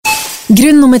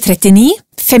Grunn nummer 39,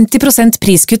 50%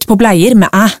 priskutt på bleier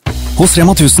med æ. Hos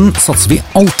Rema 1000 satser vi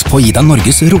alt på å gi deg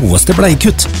Norges råeste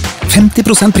bleiekutt.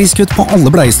 50% priskutt på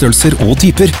alle bleiestørrelser og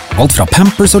typer. Alt fra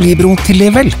Pampers og Libro til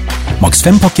Level. Maks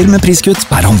 5 pakker med priskutt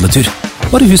per handletur.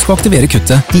 Bare husk å aktivere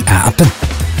kuttet i æ-appen.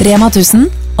 Rema 1000,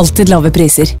 alltid lave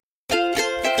priser.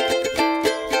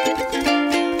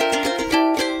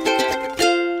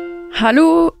 Hallo,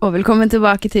 og velkommen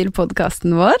tilbake til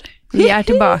podcasten vår. Vi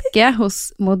tilbake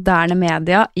hos Moderne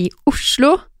Media i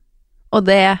Oslo, og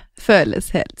det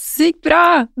føles helt sykt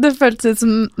bra. Det føltes ut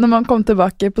som når man kom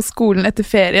tilbake på skolen etter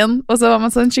ferien, og så var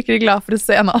man sånn skikkelig glad for å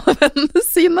se en av vennene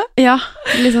sine. Ja,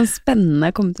 litt sånn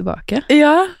spennende å komme tilbake.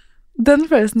 Ja, den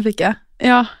følelsen fikk jeg.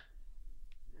 Ja.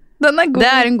 Den god.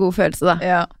 Det en god følelse da.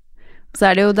 Ja.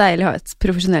 Så det jo deilig å ha et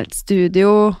profesjonelt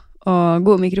studio, og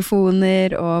gode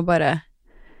mikrofoner, og bare,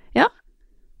 ja,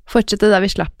 fortsette der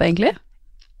vi slapp egentlig.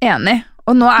 Enig.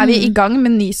 Og nå vi i gang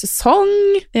med en ny sesong.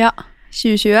 Ja,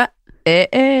 2020.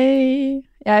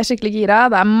 Jeg skikkelig gira.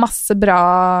 Det masse bra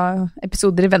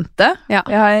episoder i vente. Ja.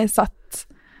 Jeg har satt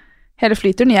hele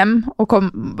flyturen hjem og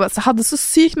hadde så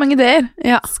sykt mange ideer.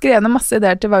 Ja. Skrev ned masse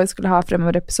ideer til hva vi skulle ha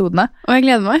fremover episodene. Og jeg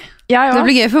gleder meg. Ja. Det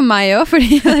blir gøy for meg også,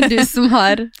 fordi det du som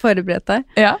har forberedt deg.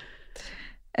 Ja.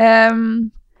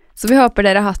 Så vi håper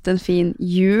dere har hatt en fin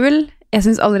jul. Jeg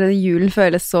synes allerede julen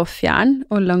føles så fjern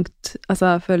og langt,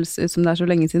 altså føles ut som det så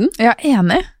lenge siden. Ja,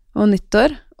 enig. Og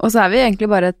nyttår. Og så vi egentlig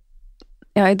bare,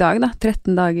 ja, i dag da,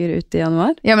 13 dager ut i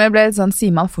januar. Ja, men jeg ble litt sånn,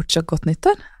 sier man fortsatt godt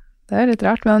nyttår? Det jo litt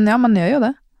rart, men ja, man gjør jo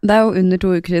det. Det jo under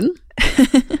 2 uker siden.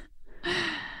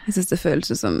 Jeg synes det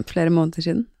føles som flere måneder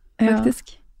siden,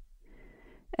 faktisk.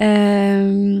 Ja.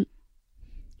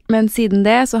 Men siden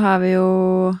det så har vi jo,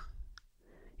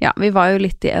 ja, vi var jo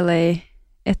litt i LA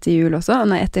etter jul også,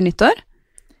 etter nyttår.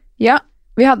 Ja,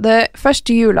 vi hadde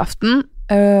første julaften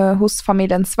hos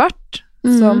familien Svart,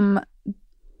 som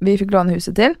vi fikk låne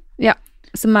huset til. Ja,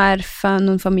 som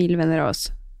noen familievenner av oss.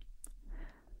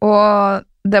 Og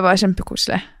det var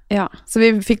kjempekoselig. Ja. Så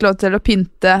vi fikk lov til å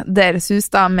pynte deres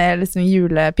hus da, med liksom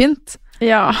julepynt.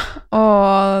 Ja.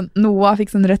 Og Noah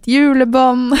fikk sånn rødt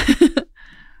julebånd.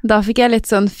 Da fikk jeg litt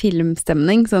sånn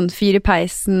filmstemning, sånn fyr i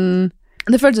peisen.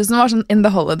 Det føltes som det var sånn In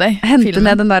the Holiday. Hente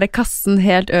ned den der kassen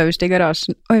helt øverst i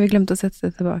garasjen. Oi, vi glemte å sette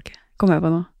det tilbake. Kommer jeg på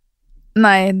nå?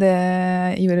 Nei, det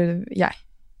gjorde jeg.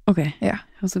 Ok, ja.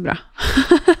 Så bra.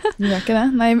 Du gjør ikke det?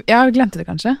 Nei, jeg glemte det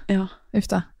kanskje. Ja. Uff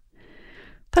da.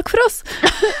 Takk for oss!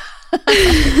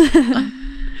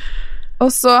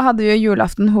 Og så hadde vi jo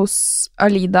julaften hos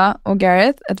Alida og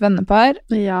Gareth, et vennepar,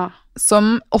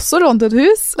 som også lånte et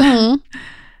hus.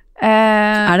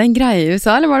 Det en greie i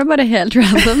USA, eller var det bare helt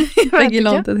random? Begge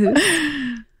lånte et hus.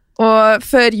 Og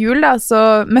før jul da, så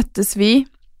møttes vi,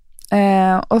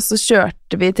 og så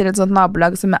kjørte vi til et sånt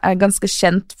nabolag som ganske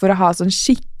kjent for å ha sånn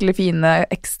skikkelig fine,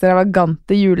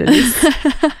 ekstravagante julelys.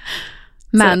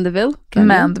 Mandeville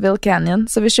Canyon.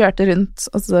 Så vi kjørte rundt,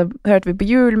 og så hørte vi på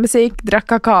julemusikk, drakk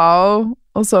kakao,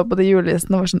 og så på de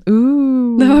julelysene og var sånn,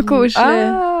 det var koselig.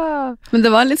 Men det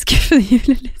var litt skuffende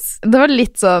julelys. Det var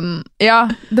litt sånn, ja,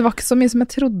 det var ikke så mye som jeg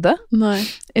trodde. Nei.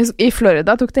 I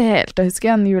Florida tok det helt, jeg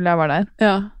husker en jul jeg var der.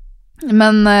 Ja.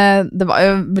 Men det var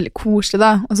jo veldig koselig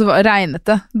da, og så regnet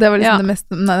det. Det var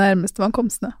liksom det nærmeste man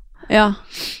kom snø. Ja.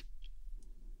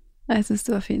 Jeg synes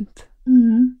det var fint.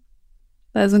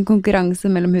 Det sånn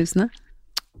konkurranse mellom husene.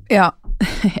 Ja,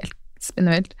 helt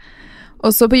spinnevilt.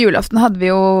 Og så på julaften hadde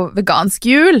vi jo vegansk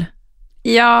jul.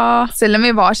 Ja. Selv om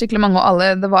vi var skikkelig mange, og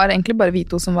alle, det var egentlig bare vi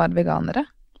to som var veganere.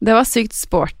 Det var sykt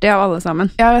sporty av alle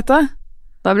sammen. Ja, vet du.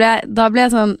 Da ble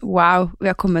jeg sånn, wow, vi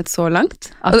har kommet så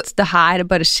langt. At det her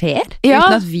bare skjer,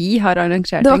 uten at vi har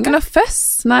arrangert det. Det var ikke noe føss.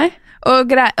 Nei.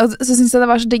 Og så synes jeg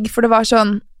det var så digg, for det var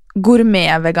sånn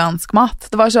gourmet-vegansk mat.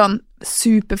 Det var sånn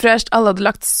superfresht. Alle hadde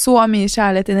lagt så mye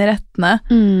kjærlighet inn i rettene.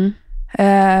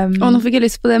 Og nå fikk jeg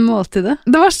lyst på det måltidet.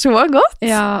 Det var så godt.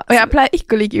 Ja, og jeg pleier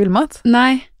ikke å like julemat.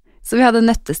 Nei. Så vi hadde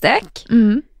nøttestek,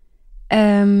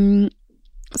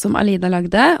 som Alida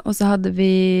lagde, og så hadde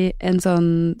vi en sånn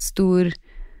stor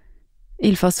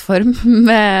ildfastform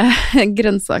med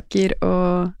grønnsaker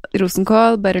og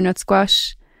rosenkål, butternut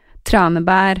squash,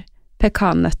 tranebær,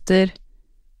 pekannøtter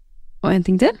og en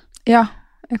ting til. Ja,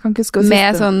 jeg kan ikke huske å siste.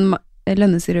 Med sånn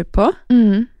lønnesirup på.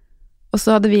 Og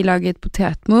så hadde vi laget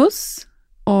potetmos,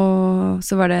 og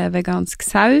så var det vegansk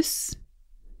saus.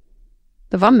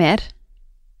 Det var mer.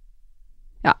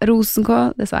 Ja,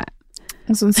 rosenkål, det sa jeg.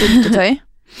 En sånn syltetøy.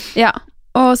 Ja,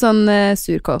 og sånn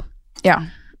surkål. Ja,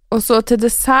 og så til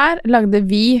dessert lagde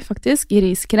vi faktisk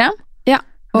riskrem. Ja,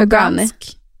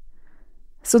 organisk.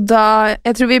 Så da,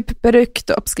 jeg tror vi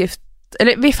brukte oppskrift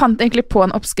eller vi fant egentlig på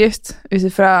en oppskrift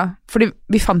utifra, fordi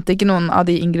vi fant ikke noen av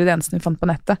de ingrediensene vi fant på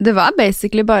nettet. Det var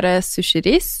basically bare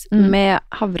sushiris med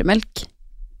havremelk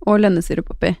og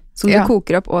lønnesirup oppi, som du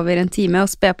koker opp over en time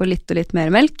og sper på litt og litt mer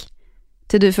melk,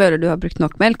 til du føler du har brukt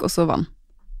nok melk, og så vann.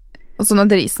 Og sånn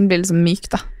at risen blir liksom myk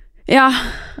da. Ja.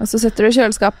 Og så setter du i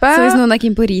kjøleskapet. Så hvis noen er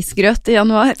keen på risgrøt i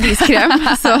januar, riskrem,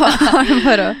 så har du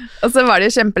bare... Og så var det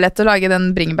jo kjempelett å lage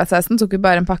den bringebærsausen, tok vi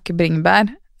bare en pakke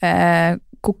bringebær,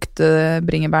 kokte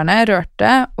bringebærene,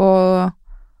 rørte, og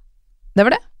det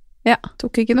var det. Ja.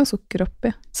 Tok ikke noe sukker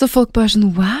oppi. Så folk bare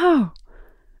sånn, wow,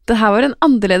 det her var en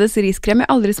annerledes riskrem, jeg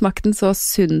har aldri smakt den så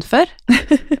sunn før.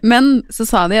 Men så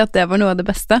sa de at det var noe av det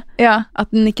beste. Ja.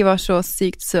 At den ikke var så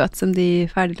sykt søt som de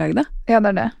ferdiglagde. Ja,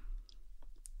 det er det.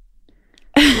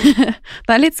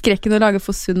 Det er litt skrekken å lage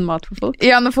for sunn mat for folk.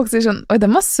 Ja, når folk sier sånn, oi,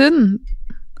 den var sunn,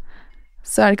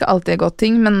 så er det ikke alltid en god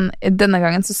ting, men denne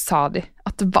gangen så sa de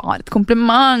at det var et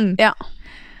kompliment. Ja.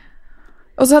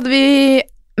 Og så hadde vi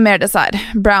mer dessert.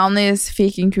 Brownies,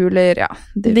 fikenkuler, ja.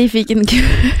 De fikenkul,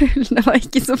 det var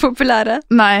ikke så populære.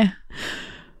 Nei.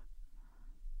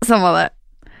 Sånn var det.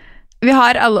 Vi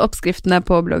har alle oppskriftene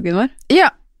på bloggen vår. Ja.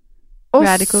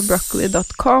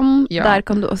 Radicalbroccoli.com. Ja. Der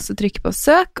kan du også trykke på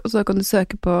søk, og så kan du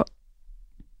søke på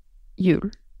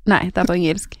jul. Nei, det er på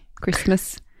engelsk.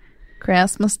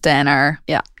 Christmas dinner.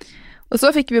 Ja. Og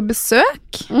så fikk vi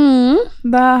besøk.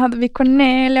 Da hadde vi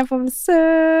Cornelia på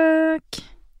besøk.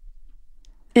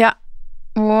 Ja.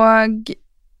 Og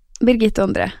Birgitte og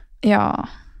André. Ja.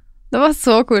 Det var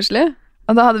så koselig.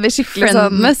 Og da hadde vi skikkelig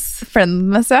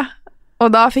friendmess, ja. Og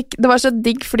det var så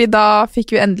digg, fordi da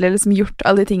fikk vi endelig liksom gjort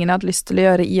alle de tingene jeg hadde lyst til å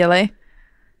gjøre i LA.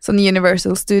 Sånn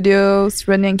Universal Studios,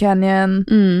 Runyon Canyon.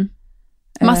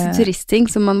 Masse turistting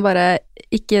som man bare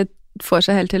ikke får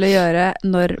seg helt til å gjøre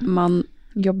når man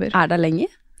jobber. Er der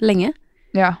lenge.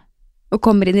 Ja. Og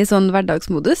kommer inn i sånn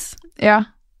hverdagsmodus. Ja.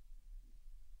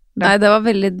 Nei, det var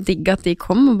veldig digg at de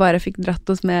kom og bare fikk dratt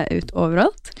oss med ut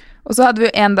overalt. Og så hadde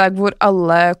vi jo en dag hvor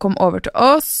alle kom over til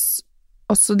oss,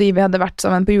 også de vi hadde vært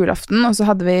sammen på julaften, og så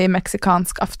hadde vi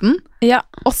meksikansk aften. Ja.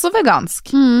 Også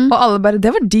vegansk. Og alle bare,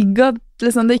 det var digg at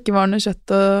liksom, det ikke var noe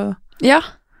kjøtt og ja.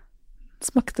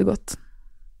 Smakte godt.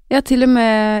 Ja, til og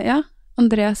med, ja,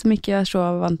 André som ikke er så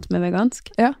vant med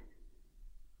vegansk. Ja.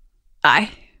 Nei,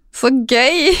 så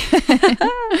gøy!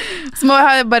 Så må jeg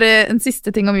ha bare en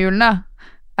siste ting om julen da,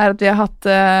 er at vi har hatt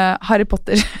Harry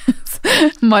Potter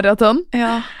maraton.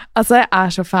 Ja. Altså, jeg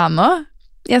er så fan nå.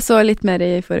 Jeg så litt mer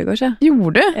i forgårs, ja.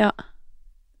 Gjorde du? Ja.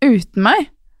 Uten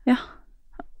meg? Ja.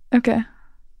 Ok.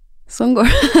 Sånn går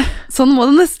det. Sånn må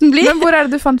det nesten bli. Men hvor er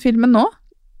det du fant filmen nå?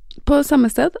 På samme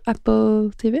sted,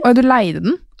 Apple TV. Og du leide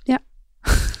den? Ja.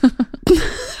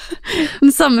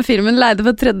 Den samme filmen leide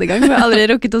for 3. gang, for jeg har aldri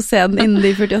rukket å se den innen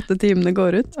de 48 timene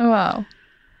går ut. Wow.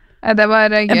 Det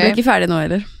var gøy. Jeg ble ikke ferdig nå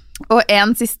heller. Og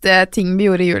en siste ting vi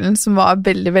gjorde i julen som var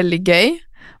veldig, veldig gøy,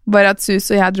 bare at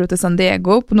Sus og jeg dro til San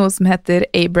Diego på noe som heter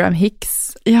Abraham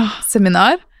Hicks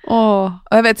seminar. Og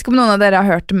jeg vet ikke om noen av dere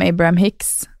har hørt om Abraham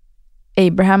Hicks.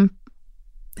 Abraham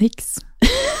Hicks.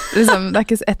 Liksom, det er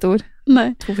ikke ett ord.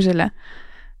 Nei. 2 forskjellige.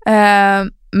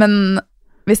 Men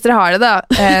hvis dere har det da,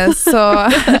 så...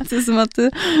 Det er som at du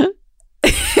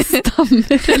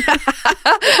stammer.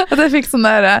 At jeg fikk sånn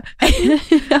der...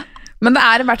 Ja. Men det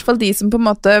er i hvert fall de som på en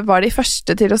måte var de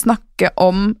første til å snakke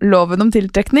om loven om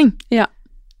tiltrekning. Ja.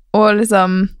 Og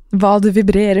liksom, hva du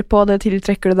vibrerer på, det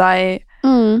tiltrekker du deg.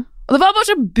 Og det var bare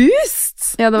så boost!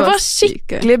 Ja, det var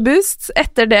skikkelig boost.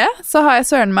 Etter det så har jeg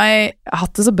søren meg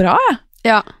hatt det så bra.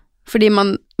 Ja, fordi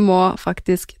man må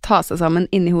faktisk ta seg sammen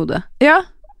inn i hodet. Ja.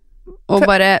 Og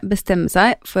bare bestemme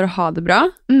seg for å ha det bra,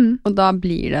 og da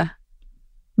blir det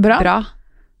bra.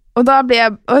 Og da ble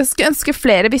jeg, og jeg skulle ønske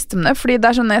flere visste om det, fordi det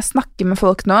er sånn når jeg snakker med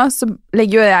folk nå, så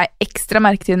legger jo jeg ekstra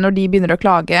merke til når de begynner å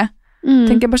klage.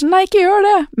 Tenker jeg bare sånn, nei, ikke gjør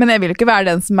det. Men jeg vil jo ikke være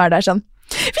den som er der sånn,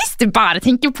 hvis du bare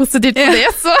tenker positivt på det,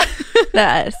 så... Det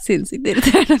er sinnssykt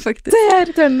irriterende, faktisk. Det er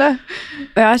irriterende.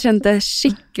 Og jeg har kjent det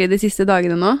skikkelig de siste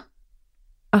dagene nå,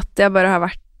 at jeg bare har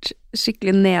vært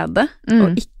skikkelig nede,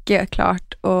 og ikke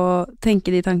klart å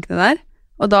tenke de tankene der.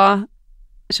 Og da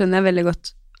skjønner jeg veldig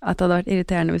godt at det hadde vært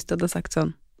irriterende hvis du hadde sagt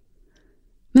sånn,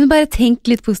 men bare tenk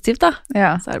litt positivt da.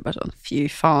 Ja. Så er det bare sånn, fy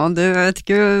faen, du vet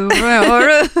ikke hvor jeg har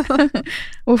det.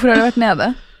 Hvorfor har du vært nede?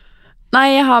 Nei,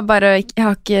 jeg har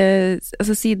ikke,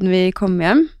 altså siden vi kom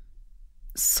hjem,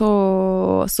 så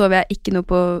sov jeg ikke noe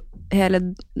på hele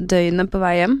døgnet på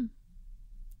vei hjem.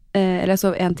 Eller jeg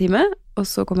sov 1 time,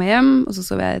 og så kom jeg hjem, og så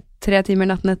sov jeg 3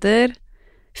 timer natten etter,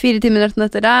 4 timer natten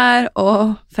etter der,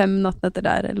 og 5 natten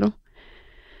etter der, eller noe.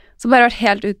 Så bare vært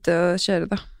helt ute å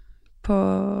kjøre da, på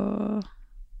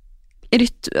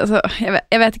altså,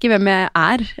 jeg vet ikke hvem jeg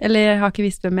er, eller jeg har ikke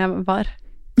visst hvem jeg var.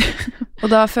 Og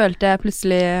da følte jeg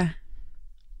plutselig,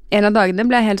 en av dagene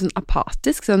ble jeg helt sånn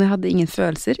apatisk, sånn jeg hadde ingen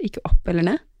følelser, ikke opp eller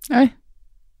ned. Oi.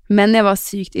 Men jeg var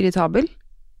sykt irritabel.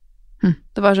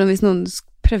 Det var sånn, hvis noen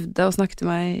prøvde å snakke til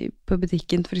meg på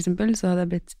butikken, for eksempel, så hadde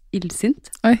jeg blitt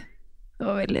illsint. Oi. Det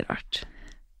var veldig rart.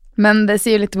 Men det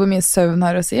sier litt hvor mye søvn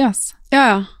har å si, ass.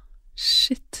 Ja.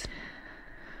 Shit.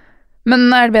 Men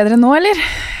er det bedre nå, eller?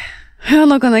 Ja,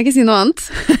 nå kan jeg ikke si noe annet.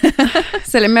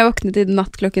 Selv om jeg våknet i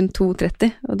natt klokken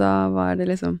 2:30, og da var det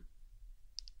liksom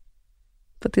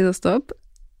på tide å stå opp.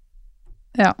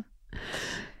 Ja.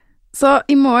 Så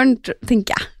i morgen,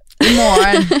 tenker jeg. I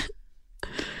morgen.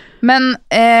 Men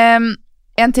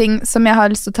en ting som jeg har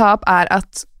lyst til å ta opp er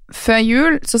at før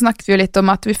jul så snakket vi jo litt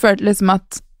om at vi følte liksom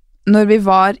at når vi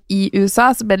var i USA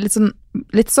så ble det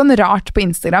litt sånn rart på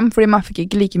Instagram, fordi man fikk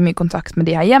ikke like mye kontakt med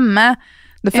de her hjemme.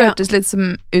 Det føltes litt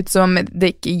ut som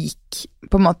det ikke gikk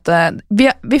på en måte,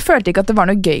 vi følte ikke at det var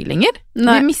noe gøy lenger.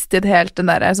 Nei. Vi mistet helt den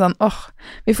der sånn,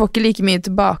 vi får ikke like mye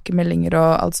tilbakemeldinger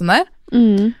og alt sånt der.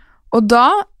 Og da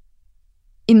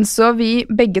innså vi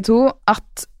begge to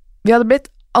at vi hadde blitt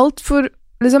alt for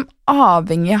liksom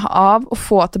avhengig av å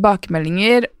få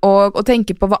tilbakemeldinger og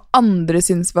tenke på hva andre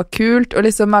synes var kult, og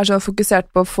liksom være så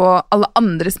fokusert på å få alle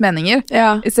andres meninger,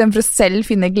 i stedet for å selv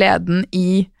finne gleden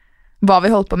i hva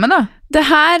vi holdt på med da. Det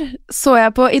her så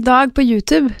jeg på i dag på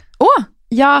YouTube.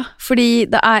 Ja, fordi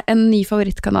det er en ny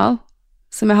favorittkanal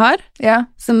som jeg har,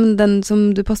 som den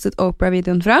som du postet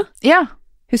Oprah-videoen fra. Ja.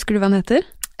 Husker du hva den heter?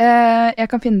 Jeg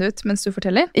kan finne det ut mens du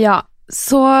forteller. Ja,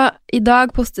 så i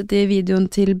dag postet de videoen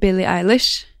til Billie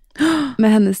Eilish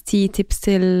med hennes 10 tips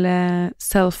til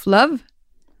self-love.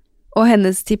 Og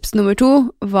hennes tips nummer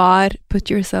 2 var put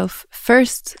yourself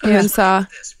first. Og hun sa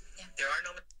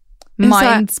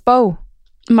Mindspo.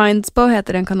 Mindspo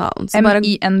heter den kanalen.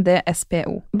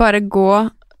 M-I-N-D-S-P-O. Bare gå,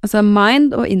 altså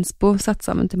Mind og Inspo satt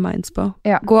sammen til Mindspo.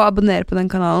 Gå og abonnere på den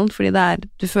kanalen, fordi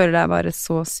du føler deg bare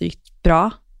så sykt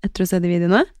bra etter å se de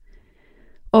videoene.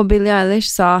 Og Billie Eilish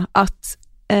sa at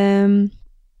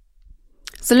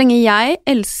så lenge jeg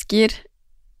elsker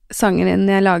sangen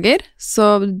jeg lager,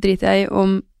 så driter jeg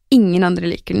om ingen andre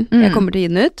liker den. Jeg kommer til å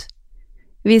gi den ut.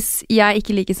 Hvis jeg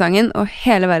ikke liker sangen, og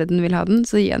hele verden vil ha den,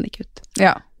 så gir jeg den ikke ut.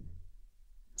 Ja.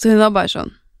 Så hun var bare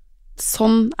sånn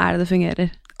er det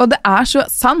fungerer. Og det er så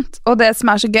sant, og det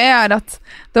som er så gøy er at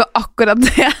det var akkurat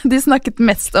det de snakket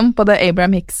mest om på det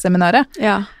Abraham Hicks-seminaret.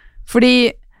 Ja.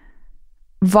 Fordi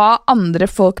hva andre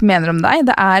folk mener om deg,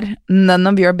 det er none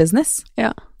of your business.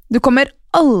 Ja. Du kommer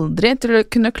aldri til å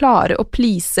kunne klare å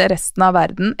please resten av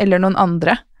verden eller noen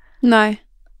andre. Nei.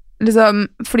 Liksom,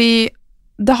 fordi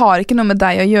det har ikke noe med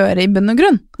deg å gjøre i bunn og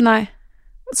grunn. Nei.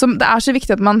 Så det er så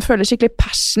viktig at man føler skikkelig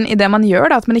passion i det man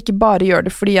gjør, da, at man ikke bare gjør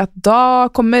det fordi at da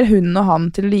kommer hun og han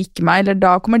til å like meg, eller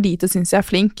da kommer de til å synes jeg er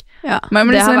flink. Ja,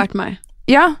 men det har vært meg.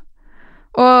 Ja,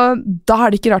 og da er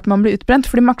det ikke rart man blir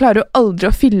utbrent, fordi man klarer jo aldri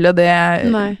å fylle det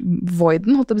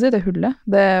voiden, holdt jeg på å si, det hullet,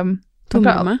 det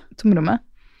tomrommet.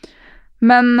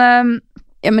 Men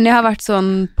jeg har vært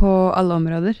sånn på alle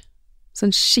områder.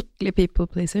 Sånn skikkelig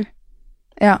people pleaser.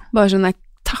 Ja. Bare sånn, jeg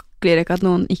takler ikke at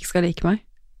noen ikke skal like meg.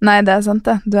 Nei, det er sant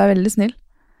det. Du er veldig snill.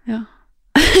 Ja.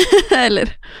 Eller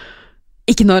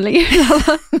ikke nå lenger.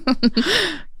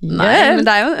 Nei, men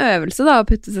det er jo en øvelse da, å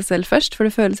putte seg selv først, for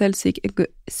det føles helt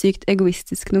sykt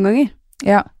egoistisk noen ganger.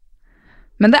 Ja.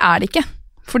 Men det er det ikke.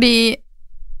 Fordi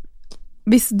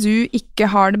hvis du ikke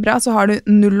har det bra, så har du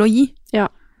null å gi. Ja.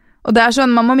 Og det er sånn,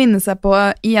 man må minne seg på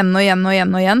igjen og igjen og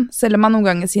igjen og igjen, selv om man noen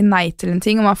ganger sier nei til en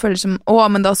ting, og man føler som,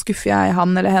 men da skuffer jeg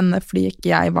han eller henne fordi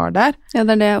ikke jeg var der. Ja,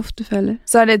 det er det jeg ofte føler.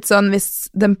 Så er det litt sånn, hvis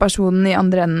den personen i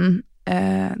andre enden,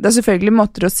 det er selvfølgelig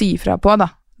måter å si ifra på da.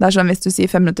 Det er sånn, hvis du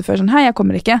sier 5 minutter før sånn, hei, jeg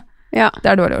kommer ikke. Ja.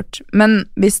 Det er dårlig gjort. Men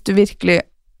hvis du virkelig,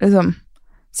 liksom,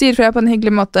 sier ifra på en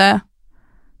hyggelig måte,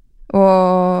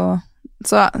 og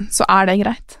så er det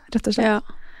greit, rett og slett. Ja.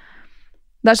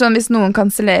 Det er sånn, hvis noen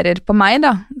kansellerer på meg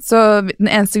da, så den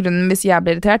eneste grunnen hvis jeg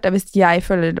blir irritert, er hvis jeg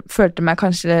følte meg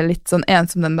kanskje litt sånn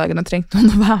ensom den dagen og trengte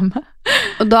noen å være med.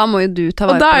 Og da må jo du ta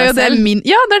vare på deg selv.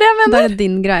 Ja, det er det jeg mener. Da er det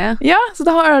din greie. Ja, så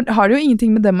da har det jo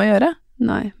ingenting med dem å gjøre.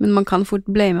 Nei, men man kan fort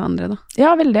blame andre da.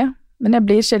 Ja, veldig. Men jeg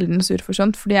blir sjelden sur for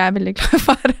sånt, fordi jeg er veldig klar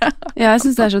for det. Ja, jeg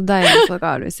synes det er så deilig at folk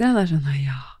avlyser. Det er sånn,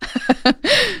 ja.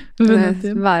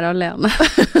 Være alene.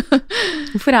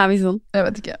 Hvorfor er vi sånn? Jeg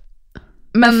vet ikke.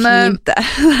 Men, det er fint det.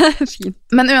 Det er fint.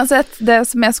 Men uansett, det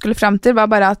som jeg skulle frem til var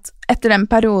bare at etter den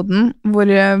perioden hvor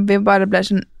vi bare ble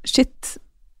sånn, shit,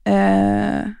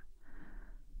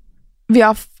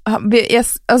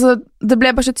 altså, det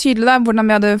ble bare så tydelig da, hvordan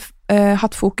vi hadde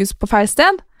hatt fokus på feil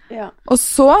sted. Ja. Og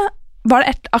så var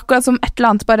det akkurat som et eller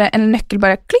annet, bare en nøkkel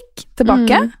bare klikk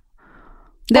tilbake.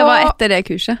 Det var etter det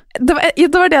kurset. Det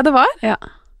var det det var. Ja.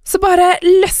 Så bare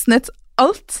løsnet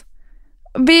alt.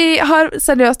 Vi har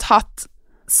seriøst hatt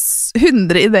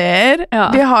 100 ideer.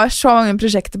 Ja. Vi har så mange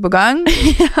prosjekter på gang.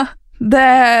 Ja. Det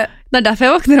er derfor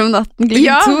jeg våkner om natten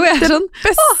klokken 2. Jeg er sånn,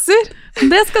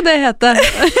 det skal det hete.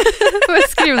 Og jeg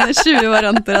skriver ned 20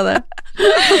 varianter av det.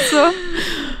 Og så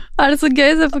er det så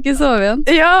gøy, så jeg får ikke sove igjen.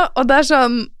 Ja, og det er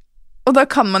sånn, og da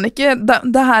kan man ikke,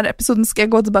 det her episoden skal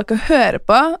jeg gå tilbake og høre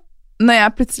på, når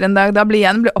jeg plutselig en dag da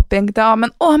blir oppgjengt av,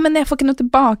 men jeg får ikke noe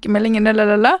tilbakemeldinger,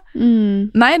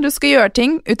 Nei, du skal gjøre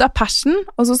ting ut av passion,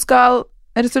 og så skal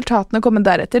resultatene komme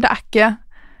deretter. Det er ikke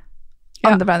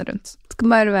andre veien rundt. Det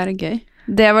skal bare være gøy.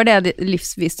 Det var det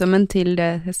livsvisdommen til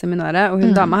det seminaret, og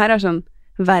hun dama her er sånn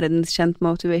verdenskjent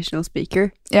motivational speaker.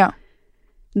 Ja.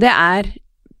 Det er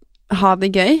ha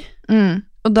det gøy,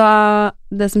 og da,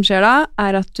 det som skjer da,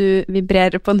 er at du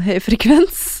vibrerer på en høy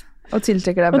frekvens, og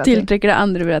tiltrekker deg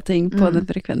andre bra ting på den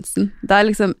frekvensen. Det er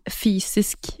liksom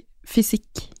fysisk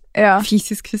fysikk. Ja.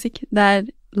 Fysisk fysikk. Det er,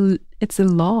 it's a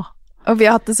law. Og vi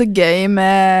har hatt det så gøy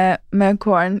med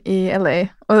Korn i LA,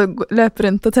 og løpe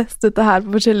rundt og teste ut det her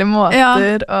på forskjellige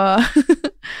måter, og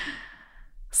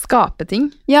skape ting.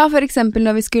 Ja, for eksempel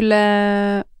når vi skulle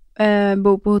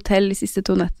bo på hotell de siste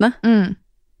 2 nettene,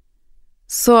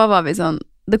 så var vi sånn,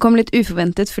 det kom litt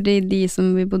uforventet, fordi de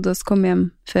som vi bodde hos kom hjem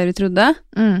før vi trodde,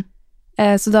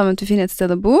 så da måtte vi finne et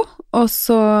sted å bo, og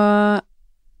så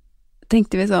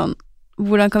tenkte vi sånn,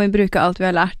 hvordan kan vi bruke alt vi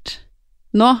har lært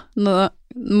nå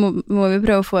må vi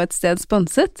prøve å få et sted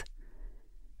sponset.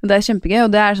 Det er kjempegøy,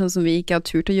 og det er sånn som vi ikke har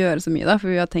turt å gjøre så mye da,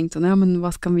 for vi har tenkt sånn, ja, men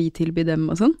hva skal vi tilby dem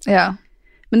og sånn? Ja.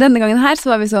 Men denne gangen her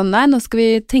så var vi sånn, nei, nå skal vi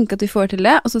tenke at vi får til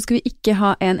det, og så skal vi ikke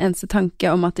ha en eneste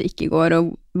tanke om at det ikke går,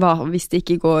 og hva hvis det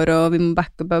ikke går, og vi må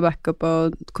backup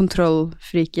og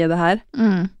kontrollfrike det her.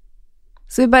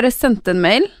 Så vi bare sendte en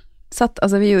mail,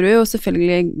 vi gjorde jo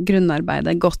selvfølgelig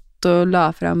grunnarbeidet godt, og la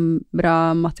frem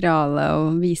bra materiale,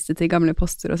 og viste til gamle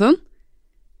poster og sånn.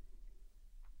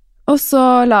 Og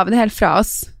så la vi det helt fra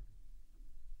oss.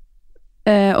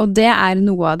 Og det er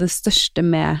noe av det største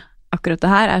med akkurat det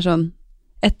her, er sånn,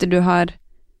 etter du har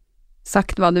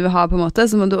sagt hva du vil ha på en måte,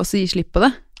 så må du også gi slipp på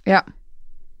det. Ja.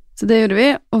 Så det gjorde vi,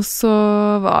 og så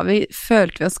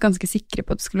følte vi oss ganske sikre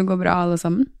på at det skulle gå bra alle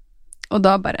sammen. Og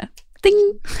da bare, ding!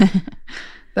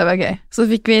 Det var gøy. Så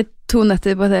fikk vi 2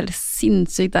 netter på et helt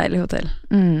sinnssykt deilig hotell.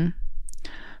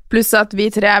 Pluss at vi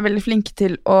 3 er veldig flinke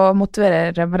til å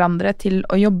motivere hverandre til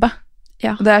å jobbe.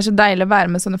 Ja. Og det er så deilig å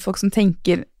være med sånne folk som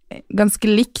tenker ganske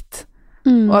likt,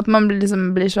 og at man blir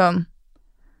sånn,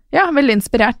 ja, veldig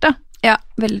inspirert da. Ja,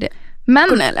 veldig.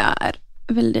 Men Cornelia er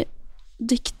veldig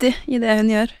dyktig i det hun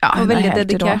gjør, ja, hun og veldig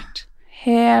dedikert.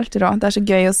 Helt rå. Det er så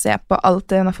gøy å se på alt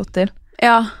det hun har fått til.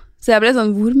 Ja, så jeg ble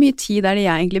sånn, hvor mye tid er det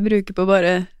jeg egentlig bruker på å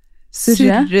bare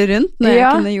surre rundt, når jeg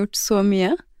kunne gjort så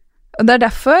mye? Og det er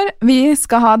derfor vi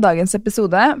skal ha dagens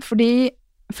episode, fordi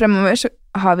fremover så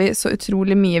har vi så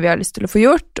utrolig mye vi har lyst til å få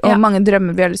gjort, og mange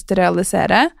drømmer vi har lyst til å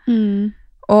realisere.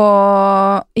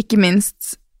 Og ikke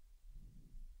minst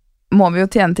må vi jo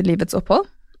tjene til livets opphold.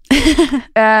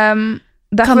 Kan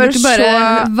du ikke bare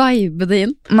vibe det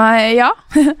inn? Nei, ja.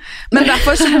 Men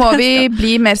derfor så må vi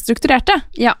bli mer strukturerte.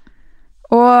 Ja.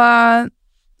 Og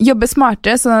jobbe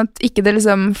smartere, sånn at ikke det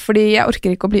liksom, fordi jeg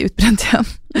orker ikke å bli utbrent igjen.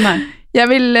 Nei. Jeg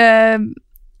vil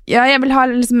ha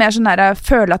liksom mer sånn her,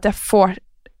 føle at jeg får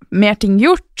mer ting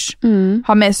gjort,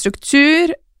 ha mer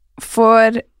struktur,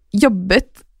 får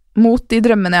jobbet mot de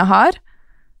drømmene jeg har,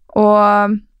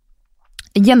 og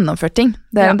gjennomført ting.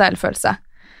 Det er en deilig følelse.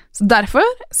 Så derfor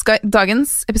skal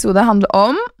dagens episode handle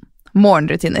om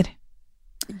morgenrutiner.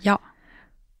 Ja.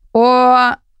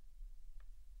 Og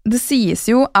det sies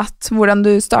jo at hvordan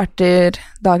du starter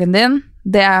dagen din,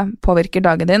 det påvirker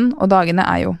dagen din, og dagene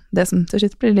er jo det som til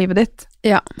slutt blir livet ditt.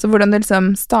 Ja. Så hvordan du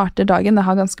liksom starter dagen, det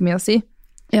har ganske mye å si.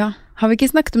 Ja. Har vi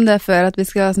ikke snakket om det før, at vi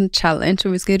skal ha sånn challenge,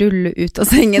 hvor vi skal rulle ut av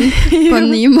sengen på en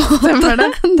ny måte?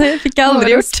 Det fikk jeg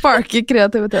aldri gjort. Sparke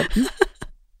kreativiteten.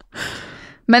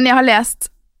 Men jeg har lest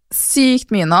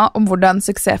sykt mye nå om hvordan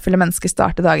suksessfulle mennesker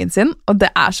starter dagen sin, og det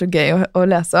er så gøy å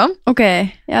lese om. Ok,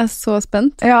 jeg er så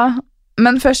spent. Ja,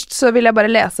 men først så vil jeg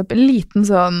bare lese opp en liten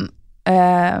sånn,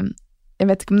 jeg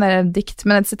vet ikke om det er et dikt,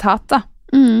 men et sitat da,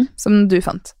 som du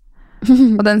fant.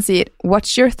 Og den sier,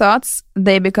 "Watch your thoughts,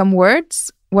 they become words.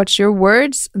 Watch your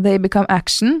words, they become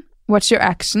action. Watch your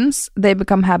actions, they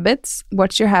become habits.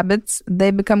 Watch your habits,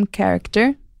 they become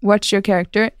character. Watch your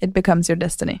character, it becomes your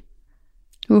destiny."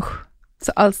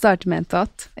 Så alt starter med en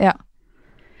thought. Ja.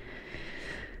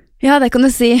 Ja, det kan du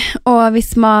si. Og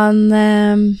hvis man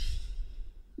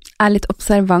er litt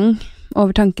observant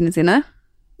over tankene sine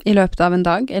i løpet av en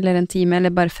dag, eller en time, eller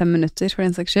bare 5 minutter for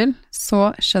den saks skyld, så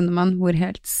skjønner man hvor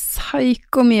helt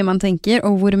psyko mye man tenker,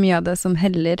 og hvor mye av det som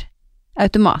heller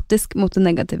automatisk mot det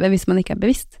negative, hvis man ikke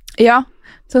bevisst. Ja,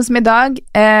 sånn som i dag,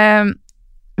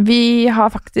 vi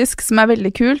har faktisk, som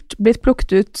veldig kult, blitt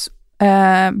plukket ut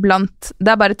blant,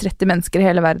 det bare 30 mennesker i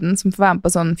hele verden som får være med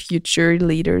på sånn Future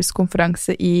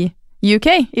Leaders-konferanse i UK,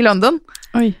 i London.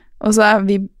 Oi. Og så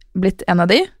vi blitt en av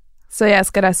de, så jeg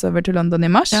skal reise over til London i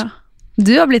mars. Ja.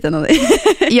 Du har blitt en av de.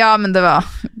 Ja, men det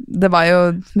var jo,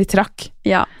 vi trakk.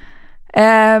 Ja.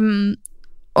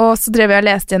 Og så drev jeg og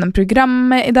leste gjennom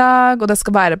programmet i dag, og det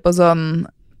skal være på sånn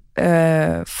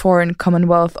Foreign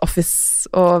Commonwealth Office,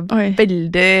 og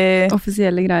veldig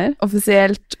offisielle greier.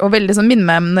 Offisielt, og veldig sånn minner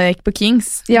meg når jeg gikk på Kings.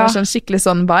 Ja. Det var sånn skikkelig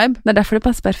sånn vibe. Det derfor det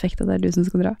passer perfekt at det du som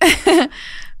skal dra.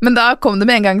 Men da kom det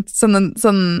med en gang sånn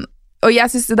og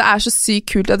jeg synes det så sykt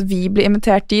kult at vi blir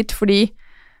invitert dit, fordi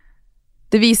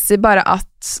det viser bare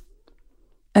at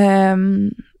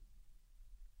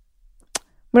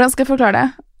hvordan skal jeg forklare det?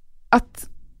 At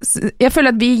jeg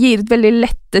føler at vi gir et veldig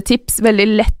lette tips, veldig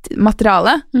lett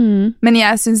materiale, men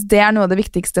jeg synes det noe av det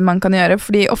viktigste man kan gjøre,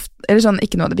 fordi ofte, eller sånn,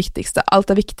 ikke noe av det viktigste,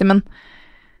 alt viktig, men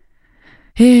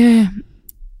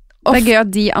det gøy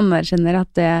at de anerkjenner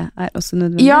at det også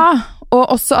nødvendig. Ja,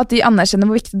 og også at de anerkjenner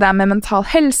hvor viktig det med mental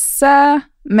helse,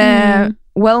 med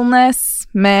wellness,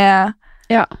 med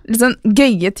liksom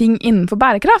gøye ting innenfor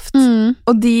bærekraft.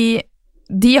 Og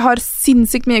de har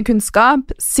sinnssykt mye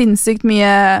kunnskap, sinnssykt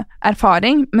mye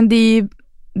erfaring, men de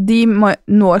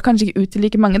når kanskje ikke ut til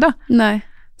like mange da. Nei.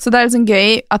 Så det liksom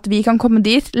gøy at vi kan komme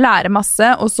dit, lære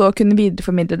masse, og så kunne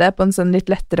videreformidle det på en sånn litt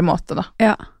lettere måte da.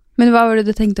 Ja. Men hva var det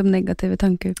du tenkte om negative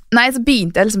tanker? Nei, så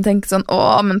begynte jeg liksom å tenke sånn,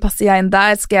 men passer jeg inn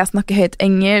der? Skal jeg snakke høyt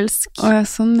engelsk? Ja,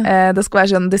 sånn. Det skal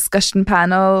være sånn discussion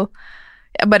panel.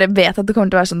 Jeg bare vet at det kommer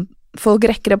til å være sånn, folk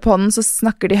rekker opp hånden, så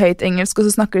snakker de høyt engelsk, og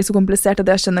så snakker de så komplisert at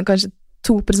jeg skjønner kanskje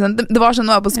 2%. Det var sånn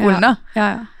det var på skolen da.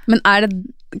 Ja. Men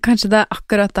kanskje det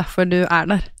akkurat derfor du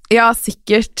der? Ja,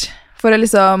 sikkert. For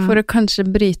å kanskje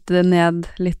bryte det ned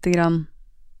litt grann.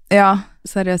 Ja.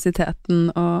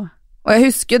 Seriøsiteten Og jeg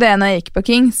husker jo det når jeg gikk på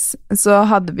Kings, så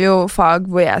hadde vi jo fag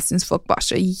hvor jeg synes folk var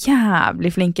så jævlig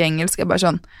flinke i engelsk. Jeg bare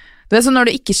sånn, det sånn når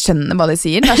du ikke skjønner hva de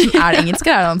sier, det sånn, det engelsk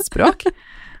eller det annet språk?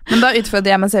 Men da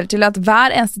utfordret jeg meg selv til at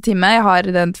hver eneste time jeg har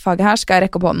i det faget her, skal jeg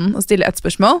rekke opp hånden og stille et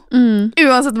spørsmål.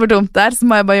 Uansett hvor dumt det så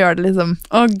må jeg bare gjøre det liksom.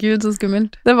 Gud, så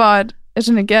skummelt. Jeg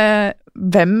skjønner ikke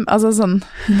hvem, altså sånn,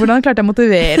 hvordan klarte jeg å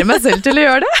motivere meg selv til å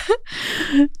gjøre det?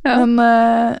 Men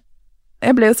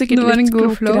jeg ble jo sikkert litt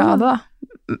klokere av det da.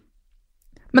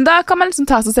 Men da kan man liksom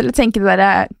ta seg selv og tenke det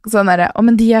der, sånn der,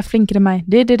 men de flinkere enn meg,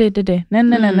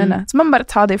 nei. Så man bare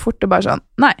ta det fort og bare sånn,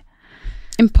 nei.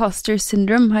 Imposter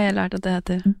syndrome har jeg lært at det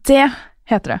heter. Det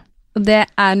heter det. Og det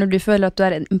når du føler at du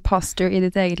en imposter i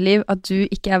ditt eget liv, at du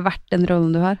ikke verdt den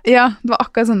rollen du har. Ja, det var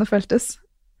akkurat sånn det føltes.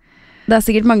 Det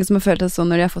sikkert mange som har følt det sånn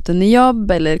når de har fått en ny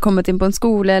jobb, eller kommet inn på en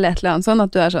skole, eller et eller annet sånn,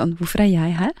 at du sånn, hvorfor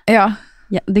jeg her? Ja,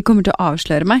 de kommer til å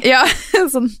avsløre meg. Ja,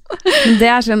 sånn. Men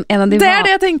det sånn en av de... Det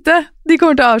det jeg tenkte. De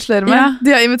kommer til å avsløre meg. Ja.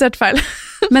 De har invitert feil.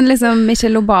 Men liksom,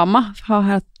 Michelle Obama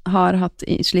har hatt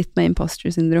slitt med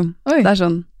imposter syndrom. Oi. Det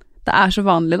sånn, det så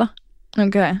vanlig da.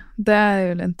 Ok, det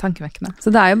jo litt tankevekkende.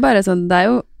 Så det jo bare sånn, det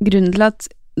jo grunnen til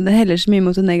at det heller så mye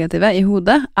mot det negative i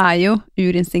hodet, jo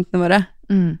urinstinktene våre.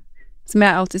 Som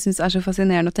jeg alltid synes så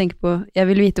fascinerende å tenke på. Jeg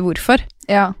vil vite hvorfor.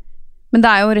 Ja. Men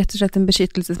det jo rett og slett en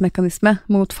beskyttelsesmekanisme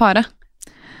mot fare.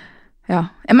 Ja,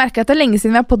 jeg merker at det lenge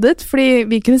siden vi har poddet, fordi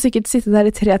vi kunne sikkert sitte der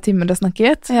i 3 timer og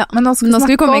snakket. Ja. Men nå skal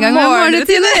vi komme i gang med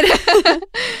morgenrutiner.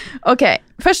 Ok,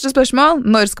 første spørsmål,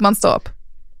 når skal man stå opp?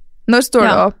 Når står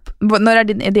du opp? Når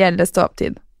din ideelle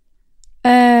stå-opp-tid?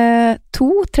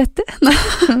 2:30.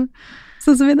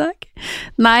 Sånn som i dag.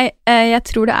 Nei, jeg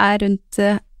tror det rundt,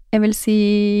 jeg vil si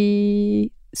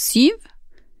 7.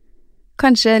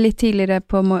 Kanskje litt tidligere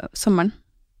på sommeren.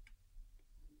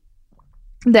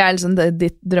 Det liksom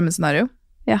ditt drømmescenario?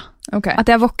 Ja. Okay. At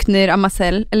jeg våkner av meg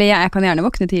selv, eller jeg kan gjerne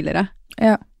våkne tidligere.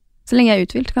 Ja. Så lenge jeg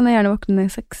uthvilt, kan jeg gjerne våkne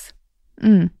 6.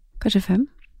 Kanskje 5.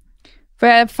 For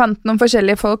jeg fant noen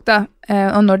forskjellige folk da,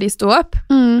 og når de sto opp.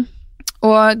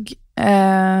 Og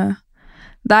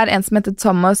det en som heter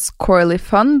Thomas Corley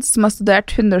Fund, som har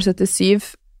studert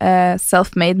 177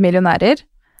 self-made millionærer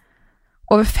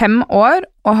over 5 år,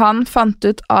 og han fant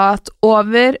ut at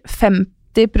over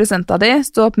 50% av de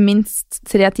stod opp minst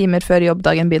 3 timer før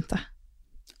jobbdagen begynte.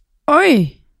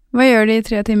 Oi! Hva gjør de i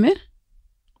 3 timer?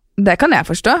 Det kan jeg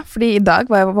forstå, fordi i dag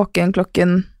var jeg våken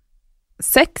klokken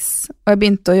 6, og jeg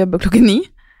begynte å jobbe klokken 9.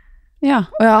 Ja.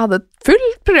 Og jeg hadde et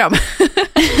fullt program.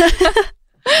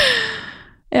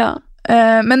 Ja.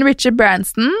 Men Richard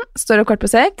Branson står opp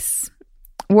 5:15,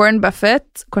 Warren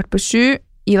Buffett, 6:15.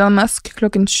 Elon Musk,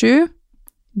 7:00.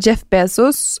 Jeff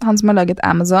Bezos, han som har laget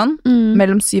Amazon,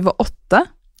 mellom 7 og 8.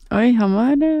 Oi, han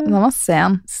var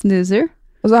sen. Snoozer.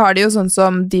 Og så har de jo sånn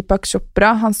som Deepak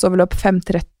Chopra, han står vel opp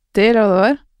 5:30, eller hva det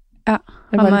var? Ja,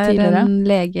 han en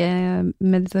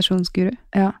lege-meditasjonsguru.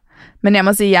 Ja, men jeg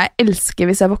må si, jeg elsker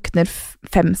hvis jeg våkner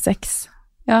 5-6.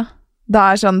 Ja.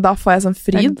 Da får jeg sånn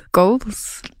fryd.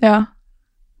 Goals. Ja.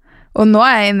 Og nå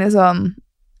er jeg inne i sånn,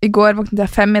 i går våknet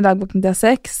jeg 5, i dag våknet jeg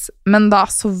 6, men da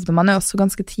sovner man jo også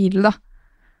ganske tidlig da.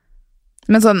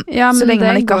 Men sånn, ja, men så lenge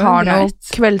man ikke har noen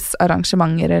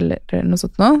kveldsarrangementer eller noe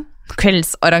sånt nå.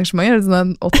 Kveldsarrangementer, er det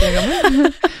sånn 80 år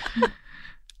gammel?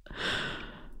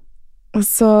 Og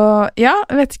så, ja,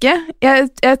 jeg vet ikke.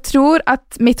 Jeg tror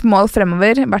at mitt mål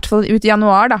fremover, i hvert fall ut i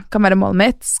januar da, kan være målet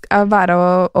mitt, skal være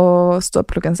å stå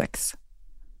opp 6.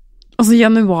 Altså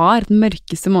januar, den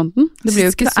mørkeste måneden. Det blir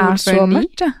jo ikke så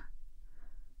mørkt, ja.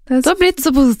 Du har blitt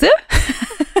så positiv.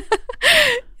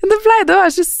 Det pleide å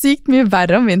være så sykt mye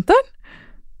verre om vinteren.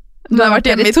 Du har vært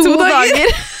hjemme i 2 dager.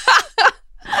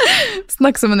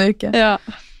 Snakkes om en uke. Ja.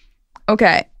 Ok.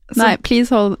 Nei,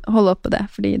 please hold opp på det,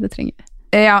 fordi det trenger vi.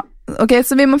 Ja, ok,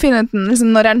 så vi må finne ut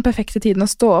liksom, når er den perfekte tiden å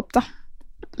stå opp da.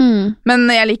 Men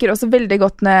jeg liker også veldig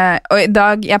godt og i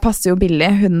dag, jeg passer jo Billy,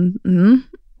 hunden.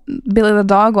 Billy the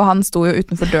dog, og han sto jo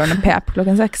utenfor døren og pep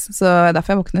 6, så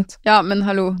derfor jeg våknet. Ja, men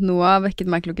hallo, Noah vekket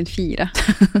meg 4.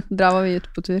 Da var vi ute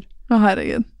på tur. Å,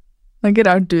 herregud. Det er ikke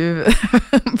rart du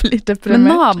blir deprimert. Men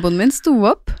naboen min sto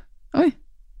opp. Oi.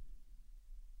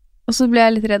 Og så ble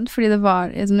jeg litt redd, fordi det var,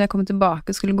 når jeg kom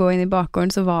tilbake og skulle gå inn i bakgården,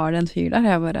 så var det en fyr der.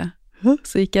 Jeg bare,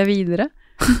 så gikk jeg videre.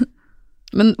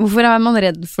 Men hvorfor er man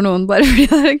redd for noen bare fordi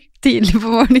det er tidlig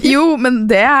på morgenen? Jo, men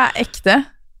det er ekte.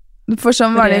 For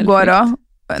sånn var det i går også.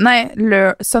 Nei,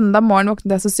 søndag morgen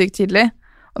våknet jeg så sykt tidlig,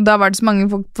 og da var det så mange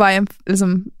folk på vei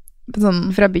liksom, sånn,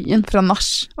 fra byen, fra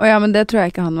nach. Ja, men det tror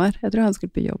jeg ikke han var. Jeg tror han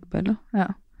skulle på jobb eller noe. Ja.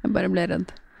 Jeg bare ble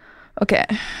redd. Ok,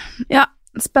 ja,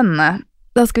 spennende.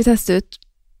 Da skal vi teste ut.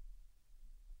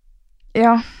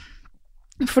 Ja,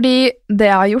 fordi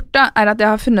det jeg har gjort da, er at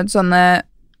jeg har funnet sånne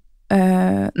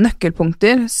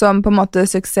nøkkelpunkter som på en måte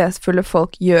suksessfulle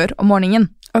folk gjør om morgenen.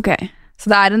 Ok.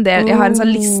 Så det er en del, jeg har en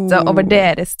sånn liste over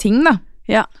deres ting da.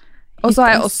 Ja. Og så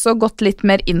har jeg også gått litt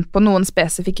mer inn på noen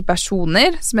spesifikke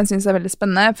personer, som jeg synes er veldig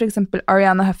spennende. For eksempel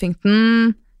Ariana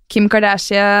Huffington, Kim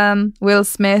Kardashian, Will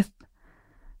Smith,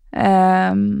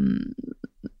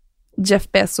 Jeff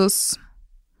Bezos,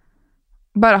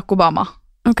 Barack Obama.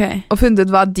 Ok. Og funnet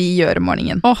ut hva de gjør om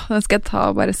morgenen. Den skal jeg ta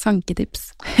og bare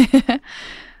sanketips.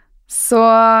 Så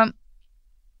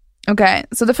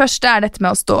det første er dette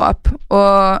med å stå opp,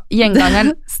 og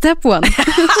gjengangeren Step 1.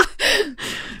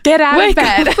 Get out of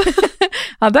bed.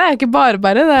 Ja, det er ikke bare,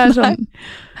 det er sånn.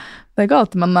 Det er ikke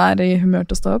alltid man er i humør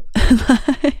til å stå opp.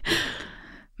 Nei.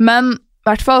 Men i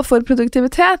hvert fall for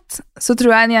produktivitet, så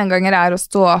tror jeg en gjenganger er å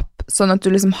stå opp sånn at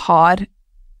du liksom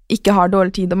ikke har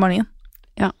dårlig tid om morgenen.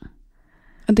 Ja.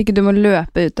 At ikke du må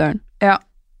løpe ut døren. Ja.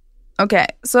 Ok,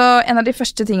 så en av de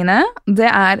første tingene, det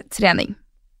er trening.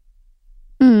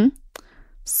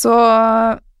 Så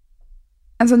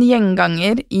en sånn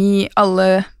gjenganger i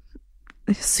alle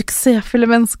suksessfulle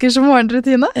menneskers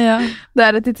morgenrutine, det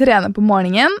er at de trener på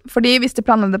morgenen, fordi hvis de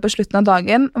planlegger det på slutten av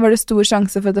dagen, var det stor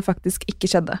sjanse for at det faktisk ikke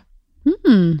skjedde.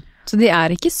 Så de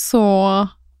er ikke så,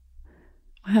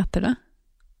 hva heter det?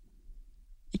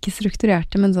 Ikke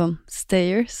strukturerte, men sånn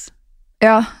stayers.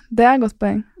 Ja, det er et godt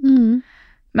poeng.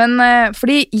 Men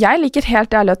fordi jeg liker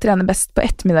helt ærlig å trene best på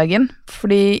ettermiddagen,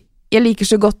 fordi jeg liker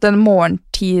så godt den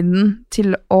morgentiden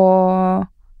til å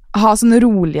ha sånne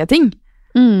rolige ting.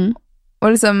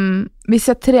 Og liksom, hvis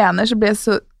jeg trener,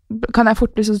 så kan jeg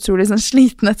fort bli så utrolig sånn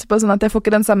sliten etterpå, sånn at jeg får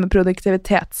ikke den samme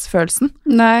produktivitetsfølelsen.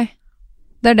 Nei,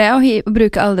 det er det å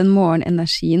bruke all den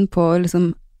morgenenergien på å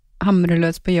liksom hamre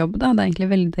løs på jobb da, det er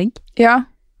egentlig veldig digg. Ja,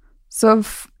 så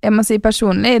jeg må si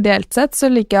personlig, ideelt sett, så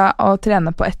liker jeg å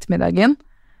trene på ettermiddagen,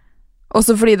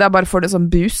 også fordi da bare får det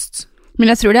sånn boost. Men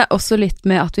jeg tror det er også litt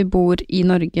med at vi bor i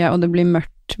Norge, og det blir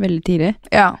mørkt veldig tidlig.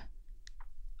 Ja.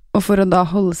 Og for å da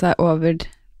holde seg over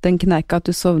den kneika at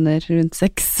du sovner rundt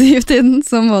 6-7-tiden,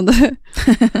 så må du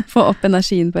få opp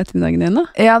energien på ettermiddagen din da.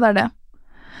 Ja, det er det.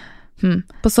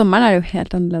 På sommeren er det jo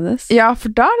helt annerledes. Ja,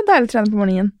 for da er det deilig å trene på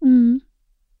morgenen.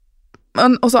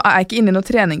 Og så er jeg ikke inne i noen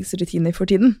treningsrutiner for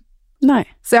tiden. Nei.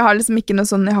 Så jeg har liksom ikke noe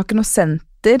sånn, jeg har ikke noe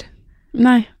senter.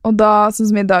 Nei. Og da, sånn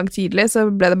som i dag tidlig, så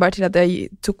ble det bare til at jeg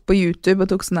tok på YouTube og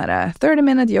tok sånn der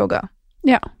 30-minute yoga.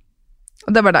 Ja.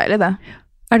 Og det var deilig, det.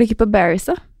 Er du ikke på Barry's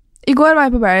da? I går var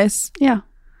jeg på Barry's. Ja.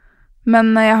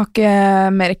 Men jeg har ikke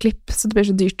mer klipp, så det blir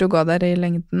så dyrt å gå der i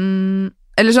lengden.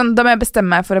 Eller sånn, da må jeg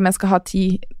bestemme meg for om jeg skal ha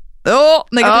 10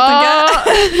 negativt tanke.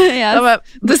 Yes.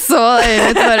 Du så øyet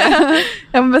mitt bare.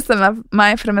 Jeg må bestemme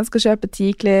meg for om jeg skal kjøpe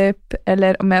 10 klipp,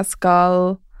 eller om jeg skal...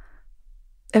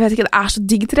 Jeg vet ikke, det så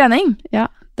digg trening. Ja,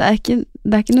 det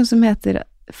ikke noe som heter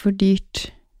for dyrt.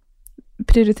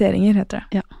 Prioriteringer heter det.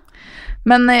 Ja.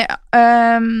 Men jeg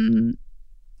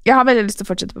har veldig lyst til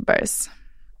å fortsette på Paris.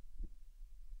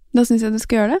 Da synes jeg du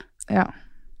skal gjøre det. Ja.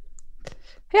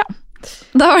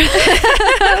 Da var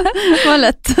det var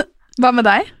lett. Hva med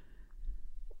deg?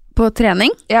 På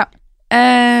trening? Ja.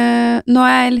 Nå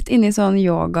jeg litt inne i sånn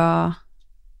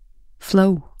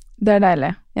yoga-flow. Det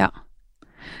deilig. Ja.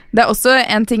 Det også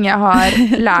en ting jeg har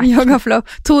lært. Yoga-flow.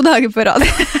 2 dager på rad.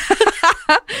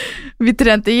 Vi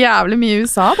trente jævlig mye i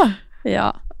USA, da.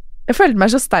 Ja. Jeg følte meg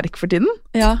så sterk for tiden.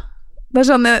 Ja. Det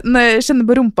sånn, når jeg kjenner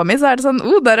på rumpa mi, så det sånn,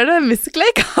 der det muskler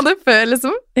jeg ikke hadde før,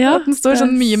 liksom. Ja, at den står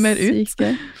sånn mye mer ut. Sykt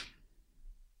gøy.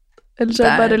 Ellers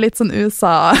det bare litt sånn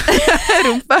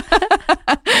USA-rumpe.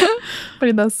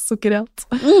 Fordi det sukker i alt.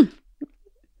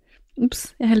 Ups,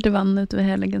 jeg helte vann utover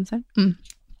hele genseren.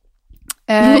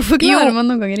 Hvorfor klarer man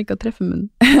noen ganger ikke å treffe munnen?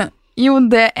 Jo,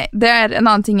 det en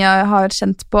annen ting jeg har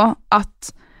kjent på, at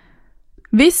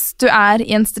hvis du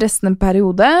i en stressende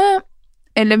periode,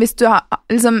 eller hvis du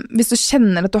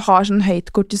kjenner at du har sånn høyt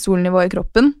kortisolnivå i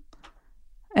kroppen,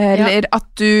 eller at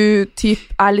du typ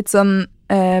litt sånn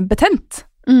betent,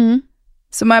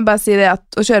 så må jeg bare si det at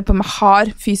å kjøre på med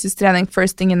hard fysisk trening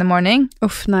first thing in the morning,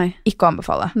 nei. Ikke å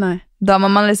anbefale. Nei. Da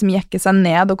må man liksom jekke seg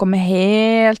ned og komme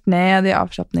helt ned i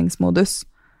avslappningsmodus.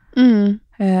 Jeg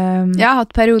har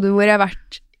hatt perioder hvor jeg har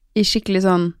vært i skikkelig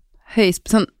sånn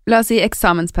la oss si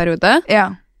eksamensperiode,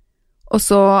 og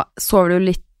så sover du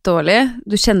litt dårlig.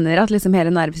 Du kjenner at liksom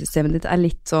hele nervesystemet ditt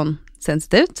litt sånn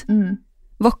sensitivt.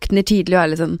 Våkner tidlig og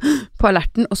litt sånn på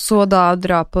alerten, og så da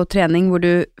dra på trening hvor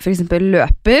du for eksempel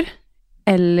løper,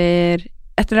 eller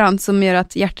et eller annet som gjør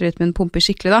at hjerterytmen pumper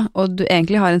skikkelig da, og du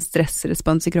egentlig har en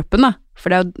stressrespons i kroppen da, for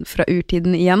det jo fra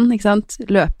urtiden igjen, ikke sant?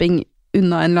 Løping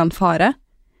unna en eller annen fare.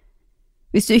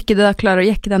 Hvis du ikke da klarer å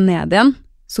jekke deg ned igjen,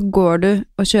 så går du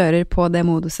og kjører på det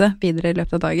moduset videre i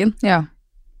løpet av dagen. Ja.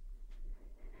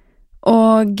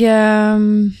 Og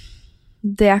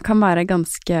det kan være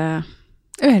ganske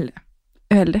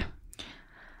uheldig.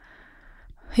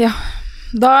 Ja.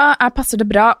 Da passer det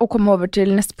bra å komme over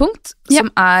til neste punkt, som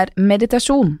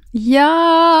meditasjon.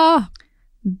 Ja!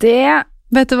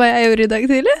 Vet du hva jeg gjorde i dag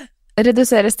tidlig?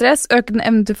 Redusere stress, øke den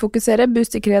evnen til å fokusere,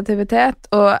 booste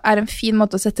kreativitet, og en fin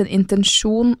måte å sette en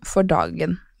intensjon for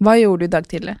dagen. Hva gjorde du i dag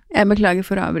tidlig? Jeg beklager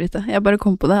for å avbryte. Jeg bare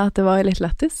kom på det, at det var litt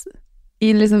lættis. I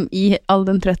all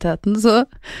den trøttheten, så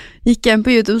gikk jeg inn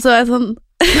på YouTube, så jeg sånn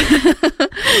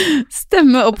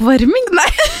stemmeoppvarming.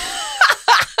 Nei!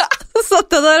 Så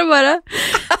satt jeg der og bare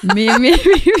mi.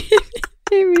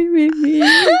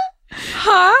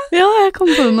 Hæ? Ja, jeg kom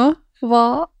på det nå. Hva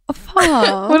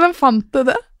faen? Hvordan fant du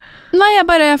det? Nei, jeg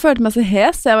følte meg så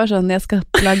hes. Jeg var sånn, jeg skal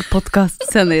lage podcast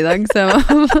senere i dag, så jeg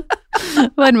må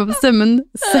varme på stemmen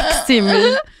 6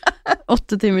 timer,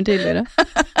 8 timer tidligere.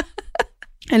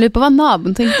 Jeg lurer på hva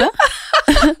naboen tenkte.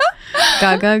 Ga.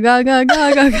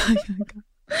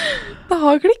 Det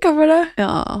har klikket for det.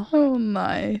 Ja.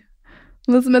 Nei.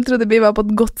 Noe som jeg trodde vi var på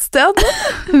et godt sted.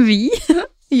 Vi?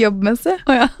 Jobbmessig.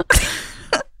 Ja.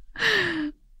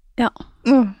 Ja.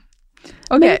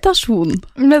 Okay.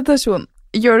 Meditasjon.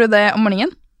 Gjør du det om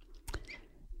morgenen?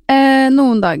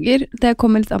 Noen dager. Det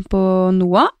kommer litt an på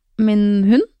Noah, min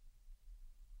hund.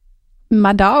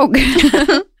 My dog.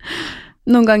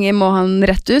 Noen ganger må han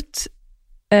rett ut,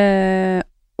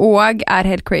 og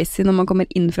helt crazy når man kommer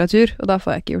inn fra tur, og da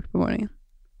får jeg ikke gjort på morgenen.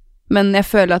 Men jeg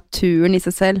føler at turen i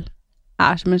seg selv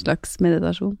som en slags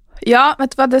meditasjon. Ja,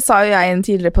 vet du hva, det sa jo jeg i en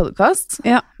tidligere podcast,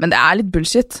 men det litt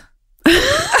bullshit.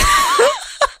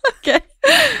 Ok.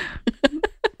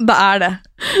 Det det.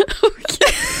 Ok.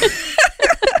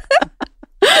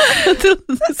 Jeg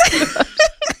trodde det skulle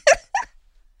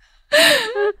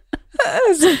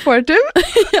være supportive.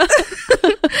 Ja.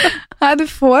 Nei, du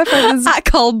får faktisk... I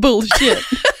call bullshit.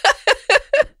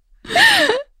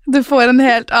 Du får en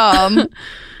helt annen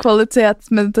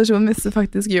kvalitetsmeditasjon hvis du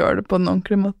faktisk gjør det på den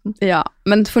ordentlige måten. Ja,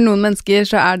 men for noen mennesker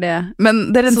så det...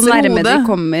 Men det så nærme det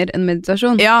kommer en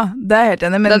meditasjon. Ja, det helt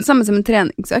enig. Men... Det det samme som en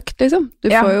treningsøkt, liksom. Du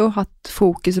får jo hatt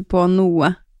fokuset på noe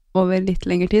over litt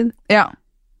lengre tid. Ja.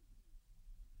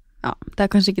 Ja,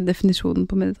 det kanskje ikke definisjonen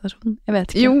på meditasjon. Jeg vet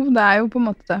ikke. Jo, det jo på en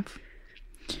måte det.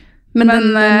 Men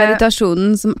den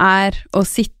meditasjonen som å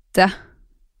sitte,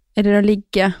 eller å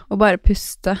ligge, og bare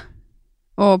puste,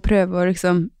 og prøve å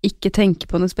liksom ikke tenke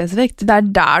på noe spesifikt. Det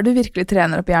der du virkelig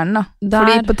trener opp hjernen, da.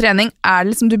 Fordi på trening det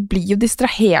liksom, du blir jo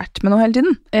distrahert med noe hele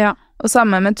tiden. Ja. Og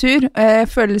samme med tur.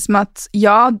 Jeg føler liksom at,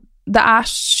 det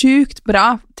sykt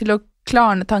bra til å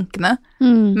klarne tankene,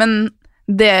 men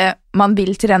det man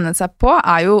vil trene seg på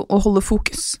jo å holde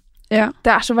fokus. Ja.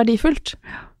 Det så verdifullt.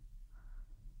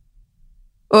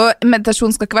 Og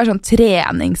meditasjon skal ikke være sånn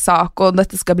treningssak, og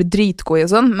dette skal bli dritgod i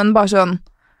og sånn, men bare sånn,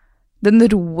 den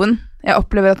roen jeg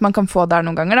opplever at man kan få der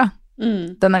noen ganger da,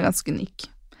 den ganske unik.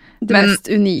 Det mest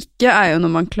unike jo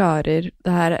når man klarer,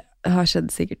 det her har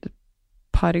skjedd sikkert et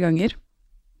par ganger,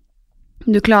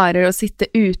 du klarer å sitte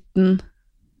uten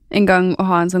en gang å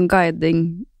ha en sånn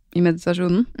guiding i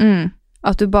meditasjonen,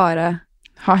 at du bare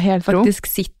faktisk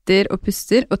sitter og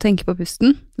puster og tenker på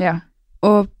pusten,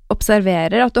 og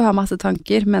observerer at du har masse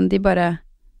tanker, men de bare,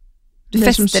 du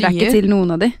fester deg ikke til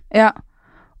noen av de. Ja,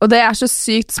 og det så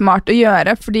sykt smart å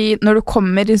gjøre, fordi når du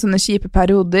kommer i sånne kjipe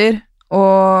perioder,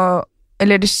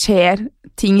 eller det skjer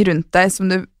ting rundt deg som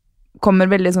du kommer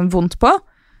veldig sånn vondt på,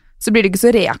 så blir du ikke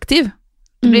så reaktiv.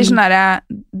 Du blir sånn der,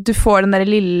 du får den der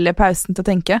lille pausen til å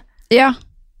tenke. Ja.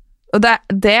 Og det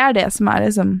det som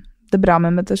liksom det bra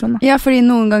med meditasjon. Da. Ja, fordi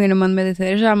noen ganger når man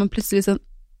mediterer, så man plutselig sånn,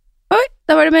 oi,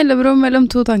 da var det mellomrom mellom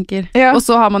to tanker. Ja. Og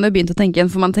så har man jo begynt å tenke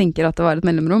igjen, for man tenker at det var et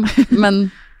mellomrom. Men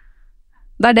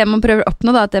det det man prøver å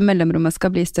oppnå da, at det mellomrommet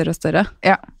skal bli større og større.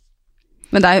 Ja.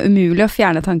 Men det jo umulig å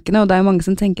fjerne tankene, og det jo mange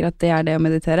som tenker at det det å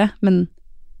meditere, men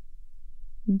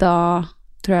da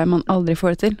tror jeg man aldri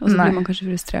får det til, og så blir man kanskje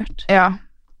frustrert. Ja,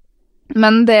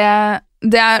 men det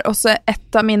også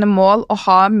et av mine mål å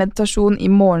ha meditasjon i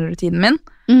morgenrutinen min,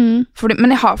 for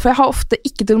jeg har ofte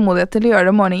ikke tålmodighet til å gjøre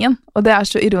det om morgenen, og det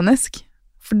så ironisk,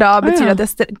 for da betyr det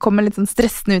at jeg kommer litt sånn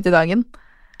stressende ut i dagen,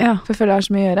 for jeg føler jeg har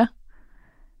så mye å gjøre.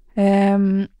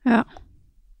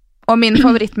 Og min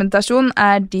favorittmeditasjon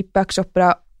Deepak Chopra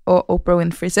og Oprah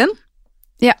Winfrey sin.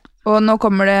 Ja. Og nå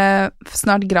kommer det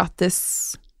snart gratis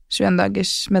 21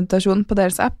 dagers meditasjon på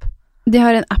deres app. De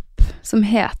har en app som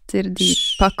heter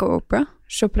Deepak og Oprah.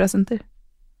 Chopra Center.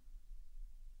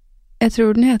 Jeg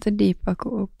tror den heter Deepak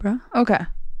og Oprah. Ok.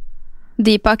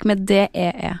 Deepak med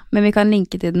D-E-E, men vi kan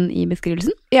linke til den i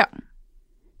beskrivelsen. Ja.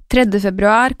 3.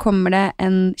 februar kommer det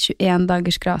en 21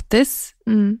 dagers gratis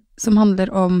som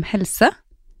handler om helse.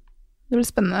 Det blir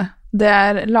spennende.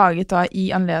 Det laget da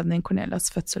i anledning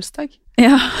Cornelias fødselsdag.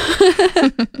 Ja.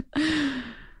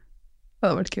 Det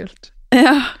hadde vært kult.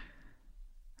 Ja.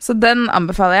 Så den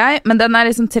anbefaler jeg, men den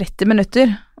liksom 30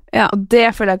 minutter. Ja. Og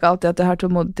det føler jeg ikke alltid at jeg har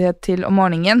tålmodighet til om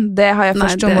morgenen. Det har jeg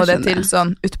først tålmodighet til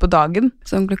sånn ut på dagen.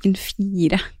 Sånn klokken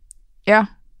 4. Ja,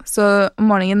 så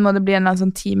om morgenen må det bli en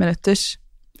sånn 10 minutters.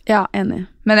 Ja, enig.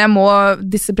 Men jeg må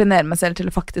disiplinere meg selv til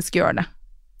å faktisk gjøre det.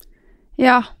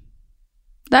 Ja.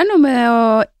 Det noe med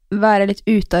å være litt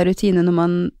ute av rutine når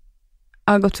man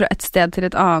har gått fra et sted til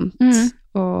et annet.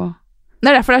 Og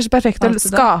det derfor det så perfekt å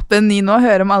skape en ny nå,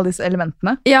 høre om alle disse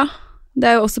elementene. Ja,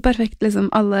 det jo også perfekt, liksom.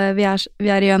 Vi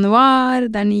i januar,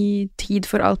 det ny tid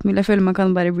for alt mulig. Jeg føler man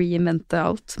kan bare reinvente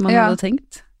alt man hadde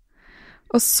tenkt.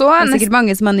 Og så det sikkert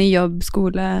mange som har ny jobb,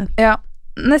 skole. Ja.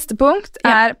 Neste punkt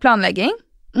planlegging.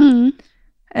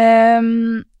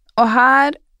 Og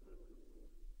her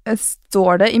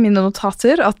står det i mine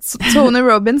notater at Tony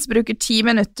Robbins bruker 10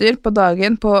 minutter på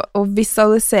dagen på å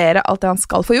visualisere alt det han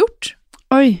skal få gjort.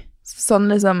 Oi. Sånn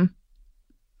liksom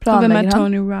planlegger han.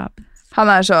 Tony Robbins? Han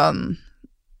sånn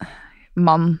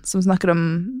mann som snakker om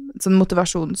sånn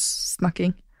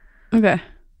motivasjonssnakking. Ok.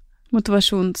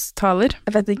 Motivasjonstaler?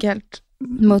 Jeg vet ikke helt.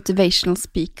 Motivational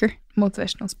speaker.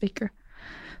 Motivational speaker.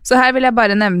 Så her vil jeg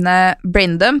bare nevne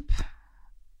braindump.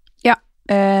 Ja.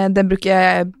 Den bruker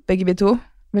jeg begge vi to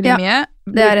veldig mye.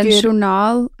 Det en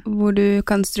journal hvor du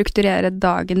kan strukturere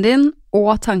dagen din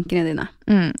og tankene dine.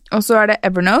 Og så det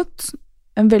Evernote,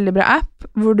 en veldig bra app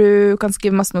hvor du kan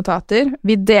skrive masse notater.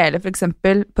 Vi deler for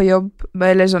eksempel på jobb,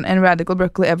 eller sånn en Radical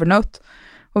Broccoli Evernote,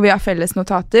 hvor vi har felles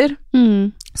notater,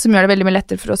 som gjør det veldig mye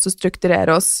lettere for oss å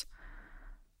strukturere oss,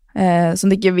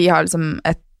 sånn at ikke vi har liksom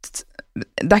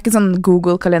det ikke sånn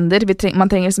Google-kalender, man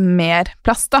trenger liksom mer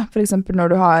plass da, for eksempel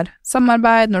når du har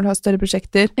samarbeid, når du har større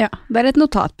prosjekter. Ja, det et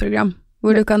notatprogram,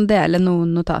 hvor du kan dele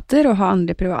noen notater og ha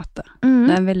andre private.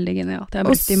 Det veldig genialt, jeg har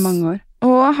brukt det i mange år.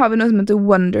 Og har vi noe som heter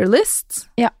Wunderlist.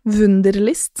 Ja.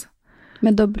 Wunderlist.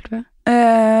 Med W.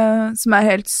 Som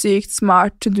helt sykt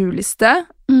smart to-do-liste.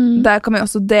 Der kan vi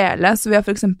også dele, så vi har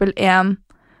for eksempel en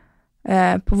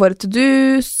på våre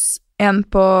to-dos, en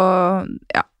på,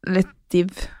 litt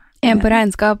div. En på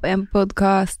regnskap, en på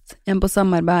podcast, en på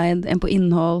samarbeid, en på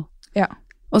innhold. Ja.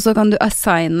 Og så kan du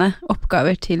assigne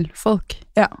oppgaver til folk.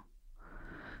 Ja.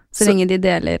 Så lenge de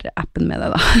deler appen med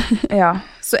deg da. Ja,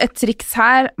 så et triks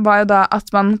her var jo da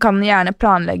at man kan gjerne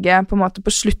planlegge på en måte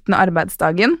på slutten av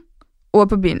arbeidsdagen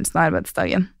og på begynnelsen av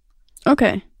arbeidsdagen. Ok.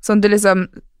 Sånn du liksom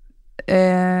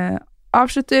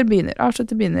avslutter,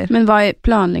 begynner. Men hva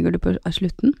planlegger du på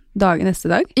slutten?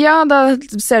 Neste dag? Ja, da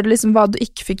ser du liksom hva du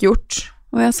ikke fikk gjort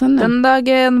Sånn, ja. den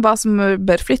dagen, hva som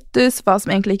bør flyttes, hva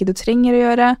som egentlig ikke du trenger å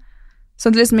gjøre.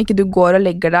 Sånn at liksom ikke du går og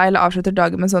legger deg eller avslutter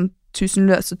dagen med sånn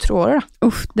 1000 løse tråder, da.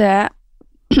 Uff, det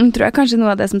tror jeg kanskje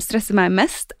noe av det som stresser meg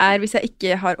mest, hvis jeg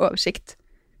ikke har oversikt.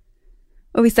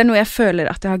 Og hvis det noe jeg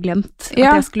føler at jeg har glemt at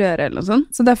jeg skulle gjøre, eller noe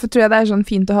sånt. Så derfor tror jeg det sånn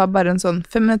fint å ha bare en sånn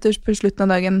 5 minutter på slutten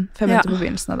av dagen, 5 minutter på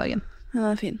begynnelsen av dagen. Ja,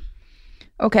 det er fin.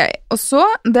 Ok, og så,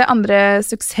 det andre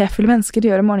suksessfulle mennesker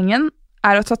gjør om morgenen,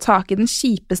 å ta tak i den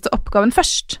kjipeste oppgaven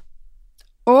først.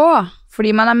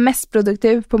 Fordi man mest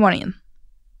produktiv på morgenen.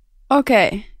 Ok,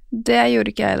 det gjorde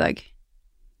ikke jeg i dag.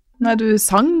 Nei, du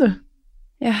sang, du.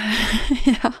 Ja.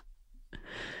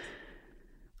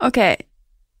 Ok,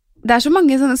 det så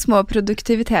mange sånne små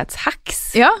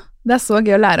produktivitetshacks. Ja, det så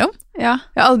gøy å lære om. Ja.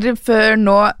 Jeg har aldri før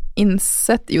nå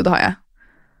innsett, jo det har jeg.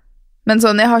 Men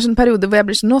sånn, jeg har sånn periode hvor jeg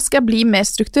blir sånn, nå skal jeg bli mer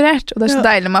strukturert, og det så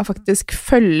deilig man faktisk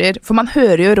følger, for man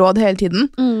hører jo råd hele tiden,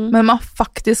 men man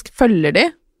faktisk følger de,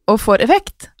 og får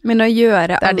effekt. Men å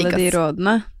gjøre alle de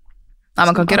rådene... Nei,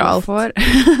 man kan ikke gjøre alt.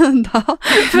 Da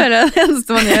føler jeg det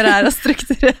eneste man gjør å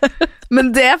strukturere. Men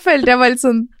det følte jeg var litt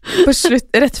sånn på slutt,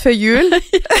 rett før jul.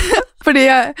 Fordi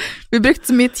vi brukte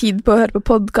så mye tid på å høre på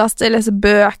podcaster, lese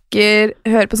bøker,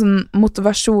 høre på sånn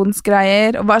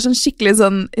motivasjonsgreier, og var sånn skikkelig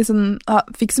sånn,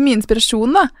 fikk så mye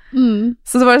inspirasjon da.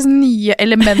 Så det var sånn nye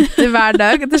elementer hver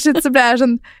dag. Til slutt så ble jeg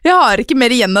sånn, jeg har ikke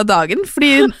mer igjen av dagen,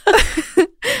 fordi...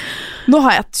 Nå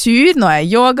har jeg tur, nå har jeg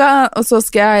yoga, og så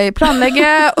skal jeg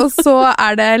planlegge, og så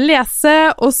det lese,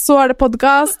 og så det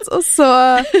podcast, og så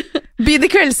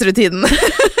begynner kveldsrutinen.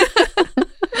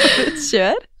 For et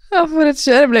kjør. Ja, for et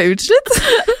kjør. Jeg ble utslitt.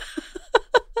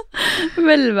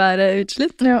 Velvære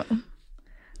utslitt. Ja.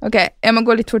 Ok, jeg må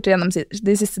gå litt fort gjennom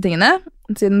de siste tingene,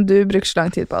 siden du bruker så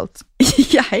lang tid på alt.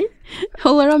 Jeg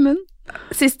holder da munn.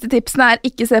 Siste tipsene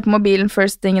ikke se på mobilen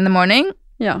first thing in the morning.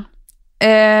 Ja.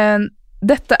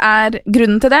 Dette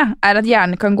grunnen til det, at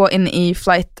hjernen kan gå inn i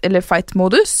flight eller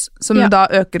fight-modus, som da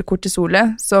øker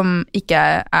kortisolet, som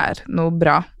ikke noe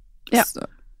bra. Ja. Så,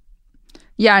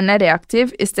 hjernen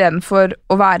reaktiv i stedet for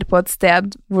å være på et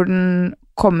sted hvor den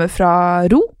kommer fra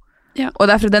ro, og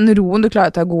det fra den roen du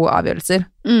klarer å ta gode avgjørelser.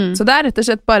 Så det rett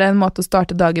og slett bare en måte å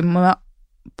starte dagen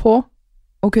på,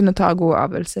 og kunne ta gode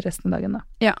avgjørelser resten av dagen da.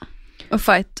 Ja, og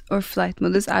fight or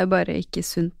flight-modus jo bare ikke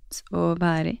sunt å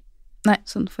være i. Nei.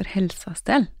 Sånn for helsas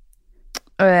del.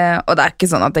 Og det ikke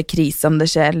sånn at det krise om det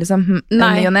skjer, liksom.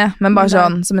 Nei. Men bare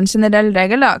sånn, som en generell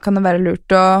regel da, kan det være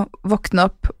lurt å våkne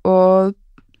opp og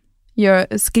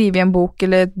skrive i en bok,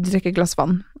 eller drikke et glass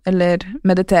vann, eller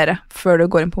meditere før du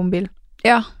går inn på mobil.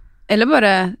 Ja, eller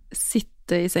bare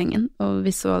sitte i sengen og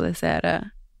visualisere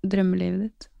drømmelivet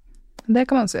ditt. Det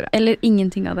kan man også gjøre. Eller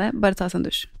ingenting av det, bare ta seg en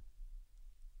dusj.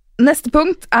 Neste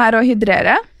punkt å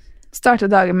hydrere. Starte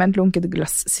dagen med et lunket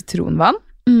glass sitronvann.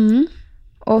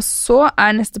 Og så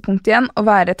neste punkt igjen å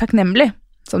være takknemlig,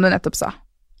 som du nettopp sa.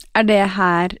 Det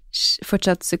her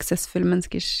fortsatt suksessfulle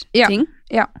menneskers ting?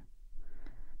 Ja.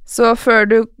 Så før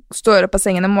du står opp av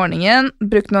sengen om morgenen,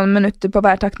 bruk noen minutter på å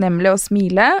være takknemlig og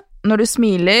smile. Når du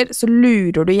smiler, så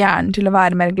lurer du hjernen til å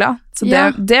være mer glad. Så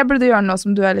det burde du gjøre nå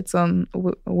som du litt sånn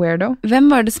weirdo.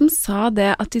 Hvem var det som sa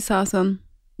det, at de sa sånn,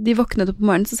 de våknet opp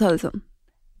om morgenen, så sa de sånn,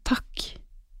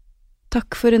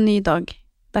 Takk for en ny dag.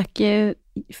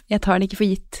 Jeg tar det ikke for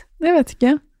gitt. Jeg vet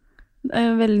ikke. Det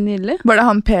veldig nydelig. Var det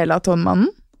han Pelatonmannen?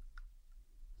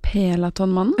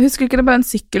 Pelatonmannen? Husker ikke det bare en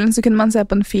sykkelen, så kunne man se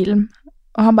på en film,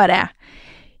 og han bare,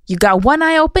 you got one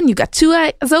eye open, you got two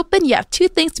eyes open, you have two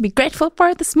things to be grateful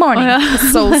for this morning.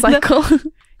 Soul cycle.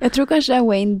 Jeg tror kanskje det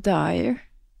Wayne Dyer.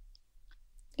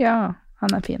 Ja,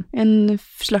 han fin. En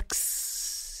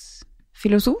slags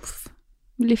filosof.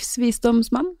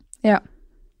 Livsvisdomsmann. Ja.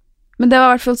 Men det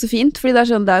var I hvert fall så fint, fordi det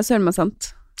sånn, det jo søren meg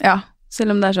sant. Ja.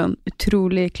 Selv om det sånn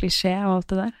utrolig klisjé og alt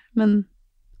det der. Men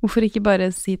hvorfor ikke bare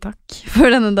si takk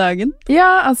for denne dagen?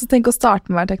 Ja, altså tenk å starte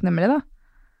med å være takknemlig da.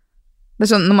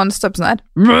 Det sånn, når man står på sånn her,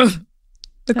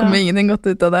 det kommer ingenting godt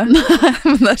ut av det.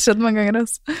 Men det har skjedd mange ganger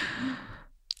også.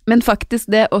 Men faktisk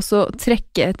det også å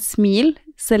trekke et smil,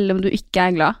 selv om du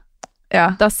ikke glad.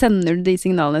 Ja. Da sender du de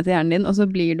signalene til hjernen din, og så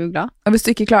blir du glad. Og hvis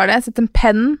du ikke klarer det, sett en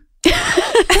penn.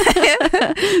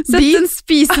 Sett en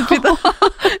spisepinne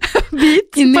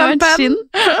bit inn I hvert skinn.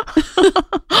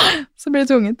 Så blir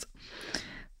det tvunget.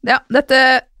 Ja,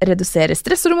 dette reduserer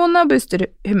stresshormonene og booster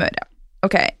humøret.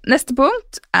 Ok, neste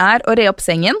punkt å re opp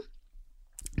sengen.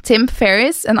 Tim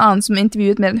Ferriss, en annen som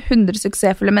intervjuet mer enn 100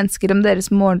 suksessfulle mennesker om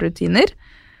deres morgenrutiner,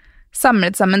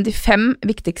 samlet sammen de 5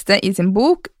 viktigste I sin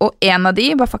bok, og en av de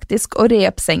var faktisk å re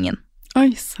opp sengen. Oi,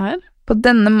 serr. På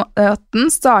denne måten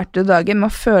starter du dagen med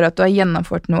å føle at du har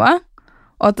gjennomført noe,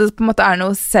 og at det på en måte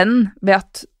noe send ved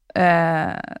at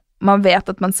man vet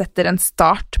at man setter en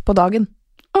start på dagen.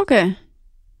 Ok.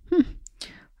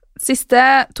 Siste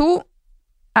 2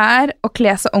 å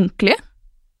kle seg ordentlig.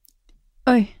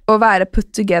 Oi. Og være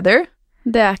put together.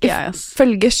 Det ikke jeg, ass.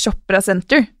 Følge Shoppera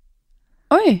Center.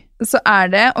 Oi. Så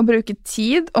det å bruke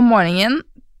tid om morgenen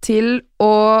til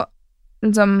å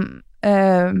liksom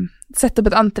sette opp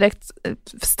et antrekk,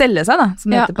 stelle seg da,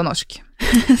 som det heter på norsk.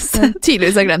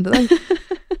 Tydeligvis har jeg glemt det der.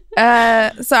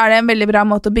 Så det en veldig bra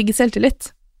måte å bygge selvtillit.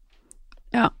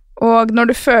 Ja. Og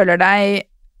når du føler deg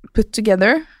put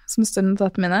together, som står i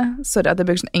notatene mine, sorry at jeg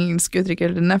bruker sånn engelsk uttrykk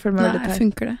hele tiden, jeg føler meg veldig teit.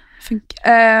 Funker det.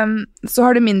 Så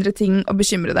har du mindre ting å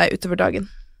bekymre deg utover dagen.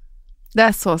 Det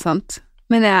så sant.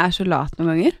 Men jeg så lat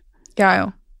noen ganger. Ja, jo.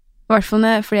 I hvert fall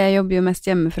fordi jeg jobber jo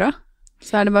mest hjemmefra.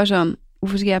 Så det bare sånn,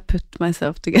 hvorfor skal jeg put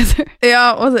myself together?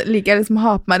 Ja, og så liker jeg liksom å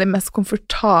ha på meg de mest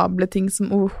komfortable ting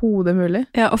som overhodet mulig.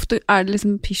 Ja, ofte det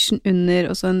liksom pysjen under,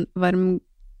 og så en varm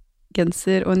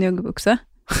genser og en joggebukse,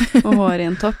 og hår i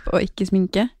en topp, og ikke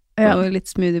sminke, og litt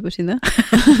smoothie på skinnet.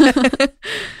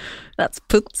 That's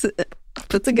put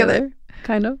together,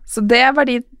 kind of. Så det var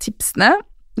de tipsene.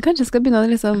 Kanskje jeg skal begynne å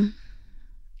liksom...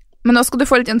 Men nå skal du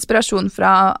få litt inspirasjon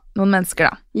fra noen mennesker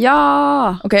da. Ja!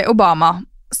 Ok, Obama.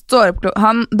 Da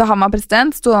han var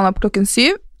president, stod han opp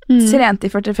 7:00, trente i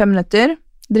 45 minutter,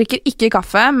 drikker ikke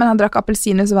kaffe, men han drakk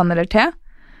appelsinjuice, vann eller te.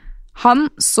 Han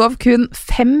sov kun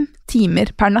 5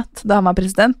 timer per natt da han var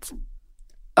president.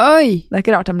 Oi! Det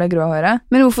ikke rart han ble grå av håret.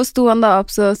 Men hvorfor sto han da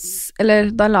opp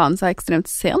eller da la han seg ekstremt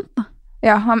sent da?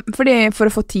 Ja, for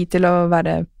å få tid til å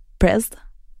være president.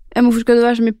 Ja, men hvorfor skal du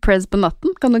være så mye press på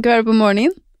natten? Kan du ikke være på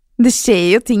morgenen? Det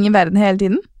skjer jo ting i verden hele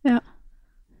tiden. Ja.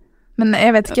 Men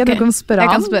jeg vet ikke, du kan spørre han.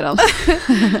 Jeg kan spørre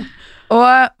han.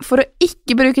 Og for å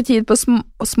ikke bruke tid på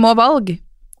små valg,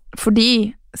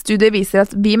 fordi studier viser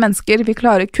at vi mennesker, vi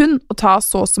klarer kun å ta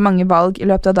så mange valg i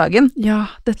løpet av dagen. Ja,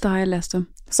 dette har jeg lest om.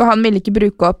 Så han ville ikke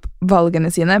bruke opp valgene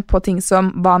sine på ting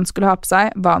som hva han skulle ha på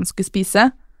seg, hva han skulle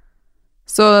spise.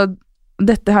 Så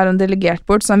dette har han delegert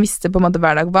bort, så han visste på en måte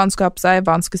hver dag hva han skulle ha på seg,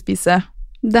 hva han skulle spise.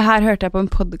 Det her hørte jeg på en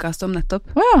podcast om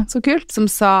nettopp. Åja, så kult. Som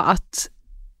sa at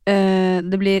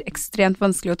det blir ekstremt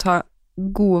vanskelig å ta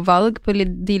gode valg på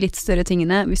de litt større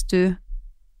tingene hvis du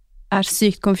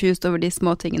sykt confused over de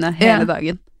små tingene hele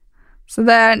dagen. Så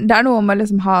det noe om å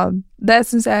liksom ha, det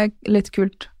synes jeg er litt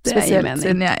kult, spesielt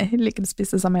siden jeg liker å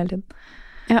spise det samme hele tiden.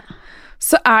 Ja.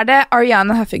 Så det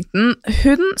Ariana Huffington,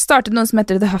 hun startet noe som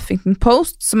heter The Huffington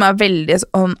Post, som veldig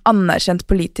sånn anerkjent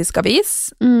politisk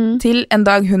avis, til en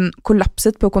dag hun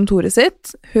kollapset på kontoret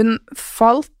sitt. Hun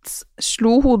falt,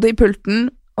 slo hodet i pulten,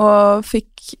 og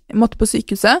måtte på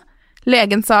sykehuset.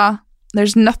 Legen sa,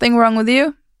 there's nothing wrong with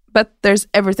you, but there's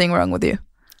everything wrong with you.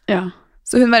 Ja.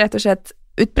 Så hun var rett og slett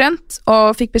utbrent,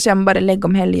 og fikk beskjed om bare legge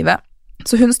om hele livet.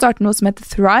 Så hun startet noe som heter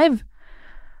Thrive,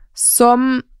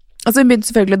 hun begynte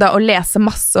selvfølgelig da å lese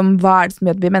masse om hva det som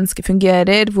gjør at vi mennesker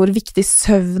fungerer, hvor viktig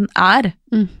søvn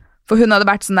For hun hadde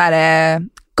vært sånn der,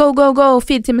 go,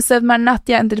 4 timer søvn hver natt,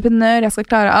 jeg entreprenør, jeg skal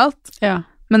klare alt. Ja.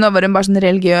 Men nå var hun bare sånn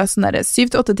religiøs, sånn der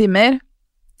 7 til 8 timer.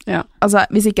 Ja. Altså,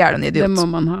 hvis ikke det en idiot. Det må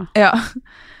man ha. Ja.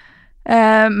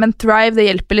 Men Thrive, det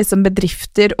hjelper liksom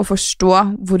bedrifter å forstå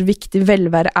hvor viktig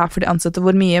velvære for de ansatte,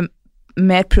 hvor mye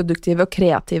mer produktive og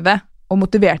kreative og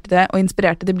motiverte og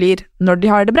inspirerte de blir når de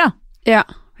har det bra. Ja,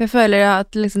 jeg føler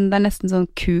at liksom, det nesten sånn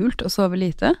kult å sove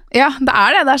lite. Ja, det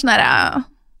det sånn her,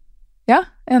 ja,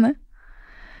 enig.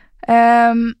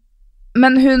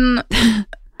 Men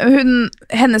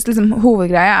hennes liksom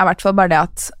hovedgreie i hvert fall bare det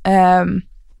at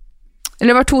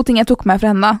eller det var 2 ting jeg tok med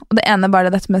fra henne, og det ene var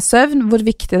dette med søvn, hvor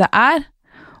viktig det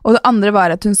og det andre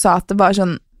var at hun sa at det var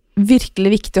sånn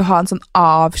virkelig viktig å ha en sånn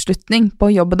avslutning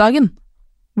på jobbdagen,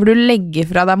 hvor du legger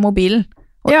fra deg mobilen,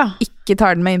 og ikke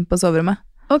tar den med inn på soverommet.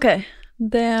 Ok,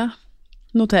 det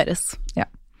noteres. Ja.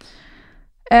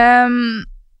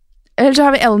 Ellers så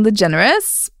har vi Ellen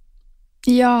DeGeneres.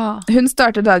 Ja. Hun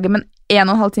starter dagen med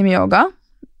 1,5 time yoga.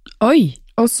 Oi!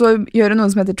 Og så gjør hun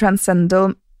noe som heter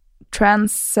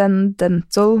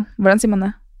transcendental, hvordan sier man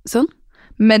det? Sånn?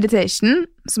 Meditation,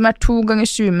 som 2 ganger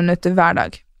 20 minutter hver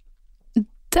dag.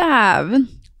 Dæven!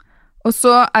 Og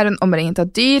så hun omringet av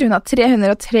dyr, hun har 3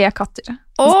 hunder og 3 katter.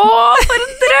 Åh, for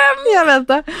en drøm! Jeg vet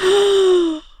det.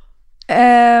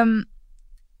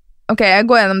 Ok, jeg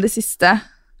går gjennom det siste.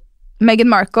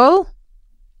 Meghan Markle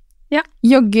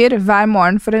jogger hver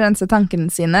morgen for å rense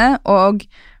tankene sine, og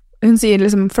hun sier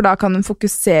liksom, for da kan hun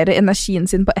fokusere energien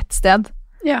sin på ett sted.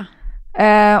 Ja.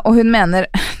 Og hun mener,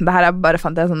 det her bare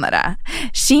fant jeg sånn der,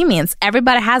 she means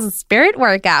everybody has a spirit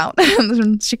workout. Det er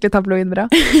sånn skikkelig tabloid bra.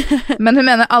 Men hun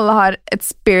mener alle har et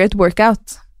spirit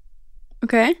workout.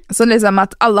 Ok. Så liksom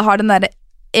at alle har den der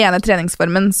ene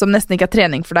treningsformen som nesten ikke er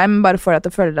trening for deg, men bare for at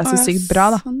du føler deg så sykt bra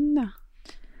da. Sånn, ja.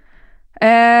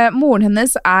 Moren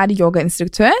hennes er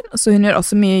yogainstruktør, så hun gjør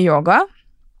også mye yoga.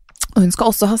 Og hun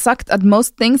skal også ha sagt at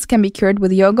most things can be cured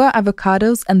with yoga,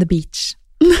 avocados and the beach.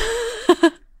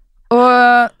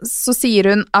 Og så sier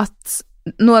hun at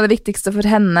noe av det viktigste for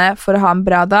henne for å ha en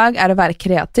bra dag er å være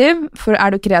kreativ. For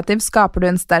er du kreativ, skaper du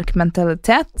en sterk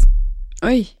mentalitet.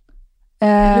 Oi.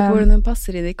 Eller hvordan hun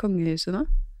passer inn i kongehuset nå?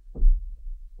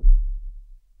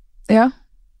 Ja.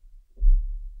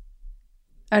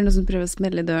 Er det noen som prøver å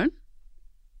smelle i døren?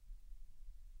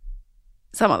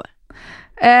 Samme det.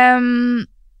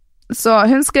 Så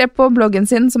hun skrev på bloggen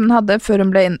sin som hun hadde før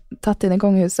hun ble tatt inn i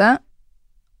kongehuset,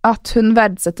 at hun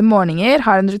verdsetter morgener,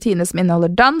 har en rutine som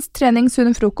inneholder dans, trening,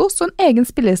 sunn frokost og en egen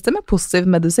spilleliste med positiv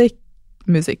musikk.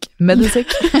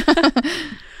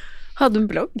 Hadde hun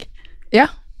blogg?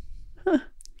 Ja.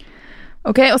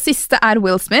 Ok, og siste er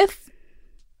Will Smith.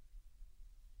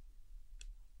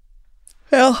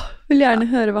 Ja, vil gjerne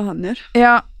høre hva han gjør.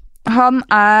 Ja, han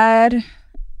er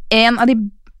en av de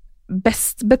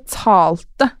best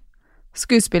betalte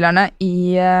skuespillerne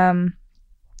i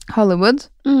Hollywood.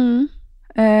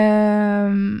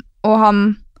 Og han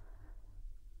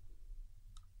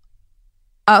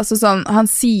altså sånn, han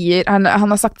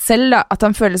har sagt selv da, at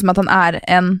han føler som at han er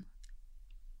en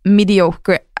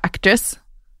mediocre actress.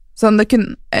 Sånn det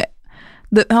kunne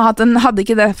han hadde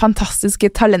ikke det fantastiske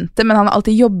talentet, men han har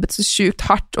alltid jobbet så sjukt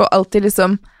hardt og alltid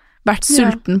liksom vært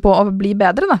sulten på å bli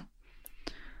bedre da.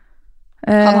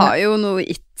 Han har jo noe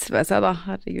ved seg da,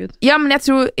 herregud. Ja, men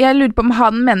jeg lurer på om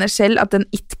han mener selv at den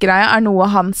greia er noe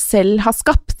han selv har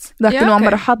skapt. Det er ikke noe han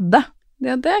bare hadde.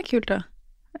 Ja, det er kult da.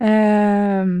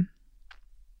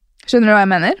 Skjønner du hva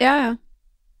jeg mener? Ja, ja.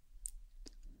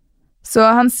 Så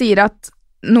han sier at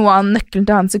noe av nøkkelen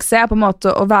til hans suksess er på en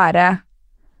måte å være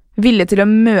villig til å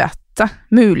møte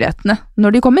mulighetene når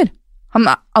de kommer. Han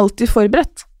er alltid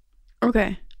forberedt. Ok.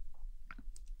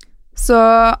 Så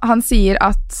han sier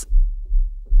at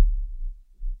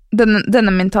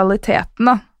denne mentaliteten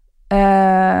da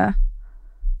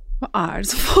hva er det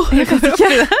som foregår oppi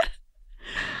der?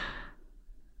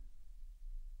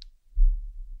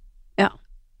 Ja.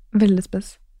 Veldig spes.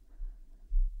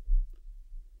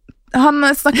 Han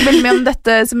snakker veldig mye om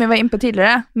dette som vi var inne på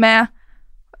tidligere, med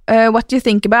what you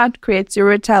think about creates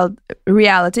your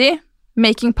reality,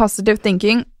 making positive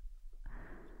thinking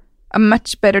a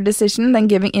much better decision than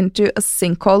giving into a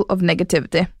sinkhole of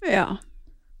negativity. Ja.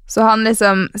 Så han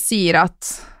liksom sier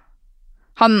at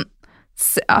han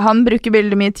bruker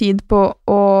veldig mye tid på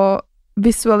å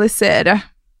visualisere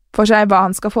for seg hva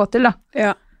han skal få til da.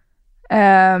 Ja.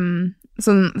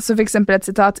 Så for eksempel et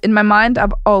sitat: In my mind,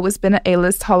 I've always been an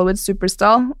A-list Hollywood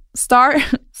superstar.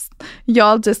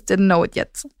 Y'all just didn't know it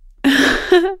yet.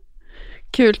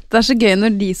 Kult. Det er så gøy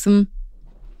når de som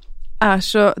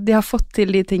de har fått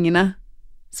til de tingene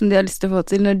som de har lyst til å få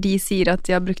til, når de sier at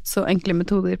de har brukt så enkle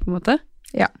metoder på en måte.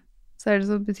 Ja. Så er det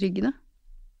så betryggende.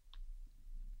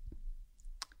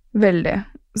 Veldig.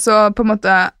 Så på en måte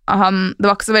det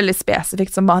var ikke så veldig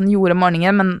spesifikt som hva han gjorde om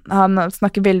morgenen, men han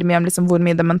snakker veldig mye om liksom hvor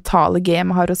mye det mentale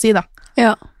gamet har å si da.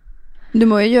 Ja. Du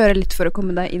må jo gjøre litt for å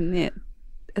komme deg inn i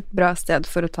et bra sted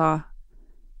for å ta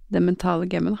det mentale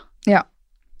gamet da. Ja.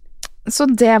 Så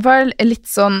det var litt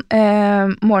sånn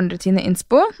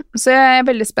morgenrutine-inspo. Så jeg er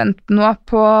veldig spent nå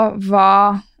på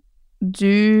hva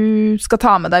du skal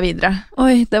ta med deg videre.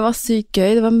 Oi, det var sykt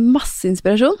gøy. Det var masse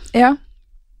inspirasjon. Ja.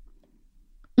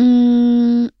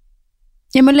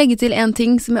 Jeg må legge til en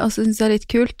ting som jeg også synes er litt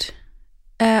kult,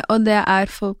 og det er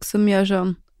folk som gjør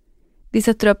sånn, de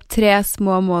setter opp 3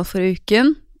 små mål for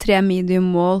uken, 3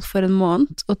 medium mål for en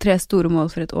måned, og 3 store mål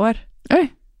for et år. Oi.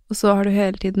 Og så har du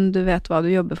hele tiden, du vet hva du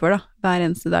jobber for da, hver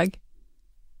eneste dag.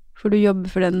 For du jobber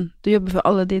for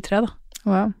alle de 3 da.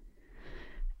 Wow.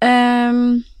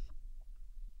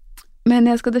 Men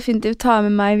jeg skal definitivt ta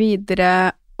med meg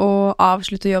videre og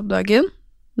avslutte jobbdagen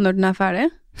når den er ferdig.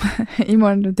 I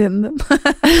morgenrutinen din.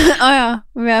 Ja,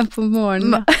 vi er på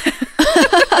morgenen da.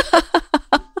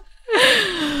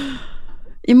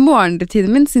 I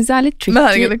morgenrutinen min synes jeg er litt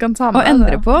tricky å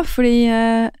endre på, fordi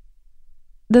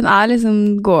den liksom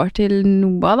går til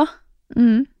noe da.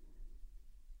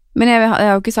 Men jeg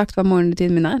har jo ikke sagt hva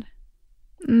morgenrutinen min er.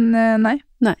 Nei.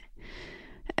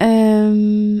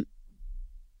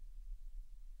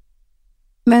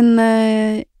 Men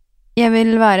jeg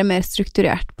vil være mer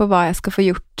strukturert på hva jeg skal få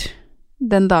gjort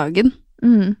den dagen.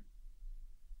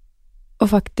 å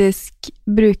faktisk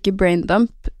bruke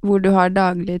braindump, hvor du har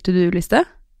daglig to-do-liste,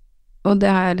 og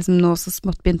det har jeg liksom nå så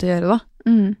smått begynt å gjøre da.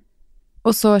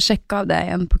 Og så sjekke av det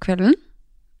igjen på kvelden,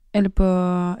 eller på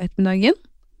ettermiddagen.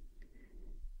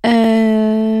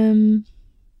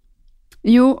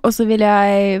 Jo, og så vil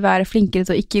jeg være flinkere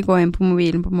til å ikke gå inn på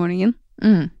mobilen på morgenen.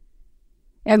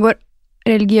 Jeg går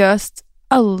religiøst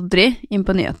aldri inn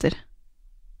på nyheter.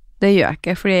 Det gjør jeg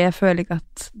ikke, fordi jeg føler ikke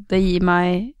at det gir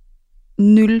meg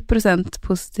 0%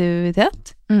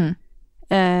 positivitet.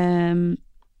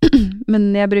 Men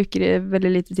jeg bruker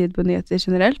veldig lite tid på nyheter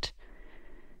generelt.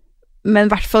 Men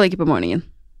i hvert fall ikke på morgenen.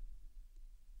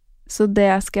 Så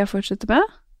det skal jeg fortsette med.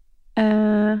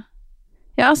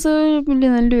 Ja, så vil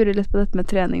jeg lure litt på dette med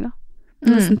trening da.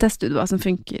 Nesten teste ut hva som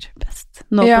funker best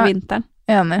nå på vinteren.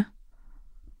 Enig.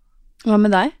 Hva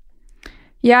med deg?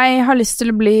 Jeg har lyst til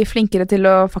å bli flinkere til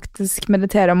å faktisk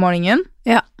meditere om morgenen.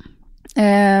 Ja.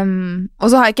 Og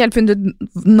så har jeg ikke helt funnet ut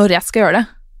når jeg skal gjøre det.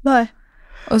 Nei.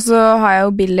 Og så har jeg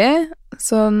jo Billy,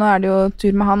 så nå er det jo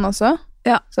tur med han også.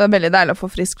 Ja. Så det er veldig deilig å få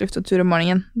frisk luft og tur om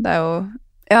morgenen. Det er jo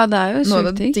noe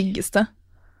av det diggeste.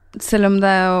 Selv om det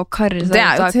er å karre seg. Det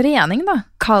er jo trening da.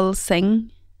 Kald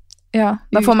seng. Ja,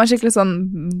 da får man skikkelig sånn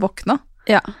våkna.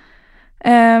 Ja.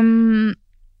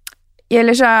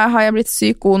 Ellers har jeg blitt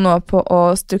sykt god nå på å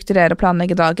strukturere og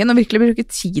planlegge dagen, og virkelig bruke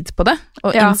tid på det,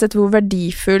 og innsett hvor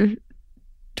verdifull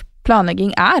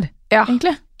planlegging er,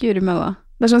 egentlig. Guri meg da.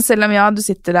 Det er sånn, selv om du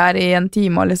sitter der i en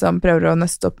time og liksom prøver å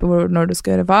nøste opp når du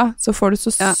skal gjøre hva, så får du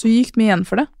så sykt mye igjen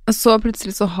for det. Og så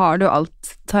plutselig så har du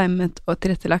alt timet og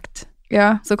tilrettelagt.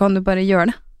 Ja. Så kan du bare gjøre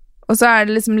det. Og så er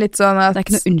det liksom litt sånn at det er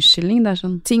ikke noe unnskyldning, det er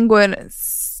sånn. Ting går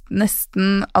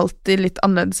nesten alltid litt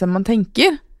annerledes enn man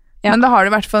tenker. Ja. Men da har du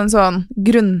i hvert fall en sånn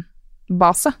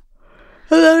grunnbase.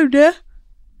 Ja, det er det.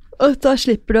 Og da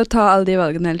slipper du å ta alle de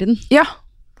valgene hele tiden. Ja,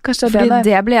 kanskje det er det.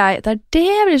 Det er det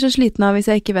jeg blir så sliten av hvis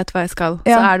jeg ikke vet hva jeg skal.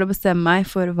 Så er det å bestemme meg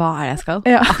for hva er det jeg skal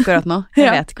akkurat nå.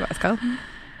 Jeg vet ikke hva jeg skal.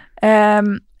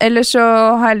 Ellers så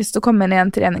har jeg lyst til å komme inn i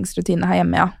en treningsrutine her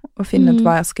hjemme, og finne ut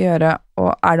hva jeg skal gjøre,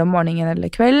 og er det om morgenen eller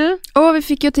kvelden. Og vi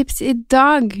fikk jo tips i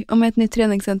dag om et nytt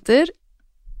treningssenter.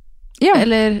 Ja.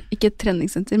 Eller ikke et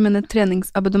treningssenter, men et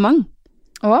treningsabonnement.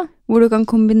 Hvor du kan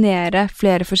kombinere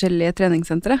flere forskjellige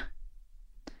treningssentre.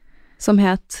 Som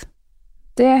het...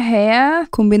 Det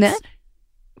het... Kombiner?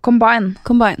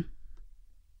 Combine.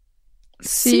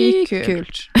 Sykt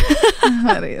kult.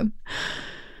 Herregud.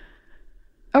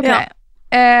 Ok. Ja.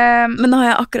 Men nå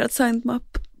har jeg akkurat signet meg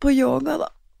opp på yoga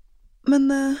da. Men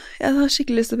jeg har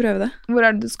skikkelig lyst til å prøve det. Hvor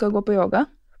er det du skal gå på yoga?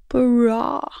 På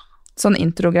Raw. Sånn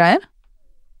intro-greier?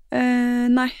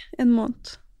 Nei, en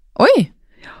måned. Oi!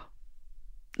 Ja.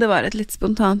 Det var et litt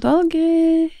spontant valg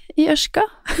i Ørska,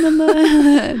 men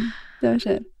det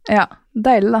skjer. Ja,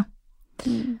 deilig da.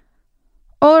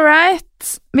 All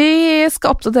right. Vi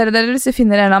skal oppdatere dere hvis vi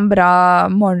finner en eller annen bra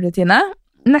morgenrutine.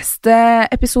 Neste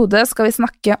episode skal vi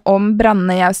snakke om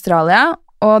brannene i Australia,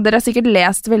 og dere har sikkert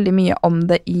lest veldig mye om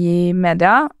det i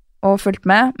media og fulgt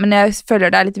med, men jeg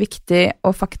føler det er litt viktig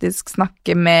å faktisk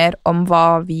snakke mer om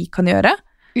hva vi kan gjøre.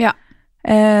 Ja,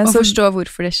 og forstå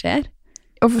hvorfor det skjer.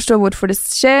 Og forstå hvorfor det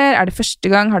skjer. Er det første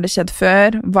gang? Har det skjedd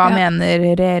før? Hva mener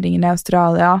regjeringen i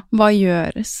Australia? Hva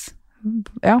gjøres?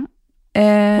 Ja.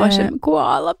 Hva skjer med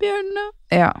koalabjørnene?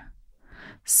 Ja.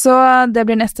 Så det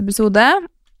blir neste episode.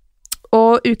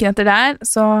 Og uken etter der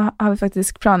så har vi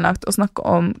faktisk planlagt å snakke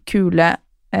om kule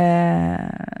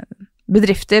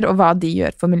bedrifter og hva de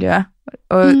gjør for miljøet.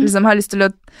 Og liksom har lyst til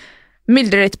å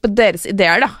myldre litt på deres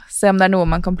ideer da. Se om det er noe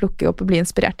man kan plukke opp og bli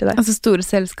inspirert til det. Altså store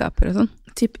selskaper og sånn?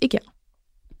 Typ ikke.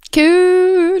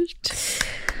 Kult!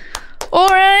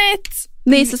 All right!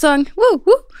 Ny sesong!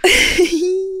 Woo!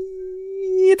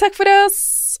 Takk for oss!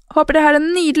 Håper dere har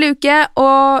en nydelig uke,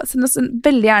 og send oss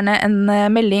veldig gjerne en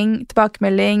melding,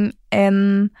 tilbakemelding, en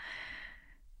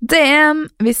DM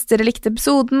hvis dere likte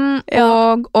episoden,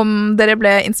 og om dere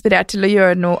ble inspirert til å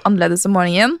gjøre noe annerledes om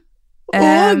morgenen.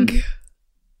 Og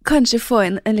kanskje få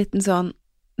inn en liten sånn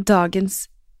dagens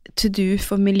to-do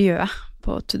for miljøet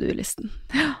på to-do-listen.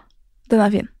 Ja, den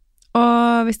er fin.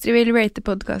 Og hvis dere vil rate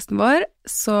podcasten vår,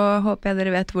 så håper jeg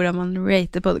dere vet hvordan man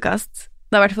rater podcast.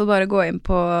 Det er i hvert fall bare å gå inn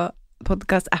på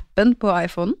podcast-appen på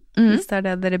iPhone, hvis det er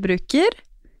det dere bruker.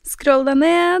 Scroll deg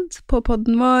ned på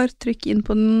podden vår, trykk inn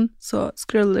på den, så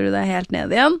scroller du deg helt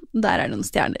ned igjen. Der er det noen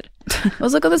stjerner.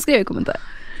 Og så kan du skrive i kommentar.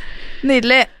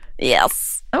 Nydelig.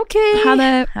 Yes. Ok. Ha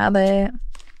det. Ha det.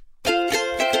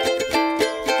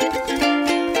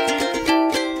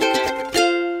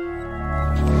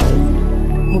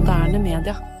 Moderne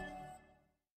media.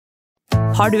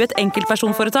 Har du et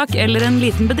enkeltpersonforetak eller en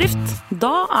liten bedrift?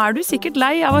 Da du sikkert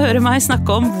lei av å høre meg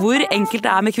snakke om hvor enkelt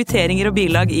det med kvitteringer og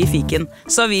bilag i fiken.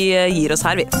 Så vi gir oss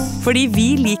her, vi. Fordi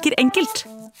vi liker enkelt.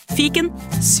 Fiken,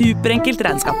 superenkelt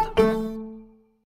regnskap.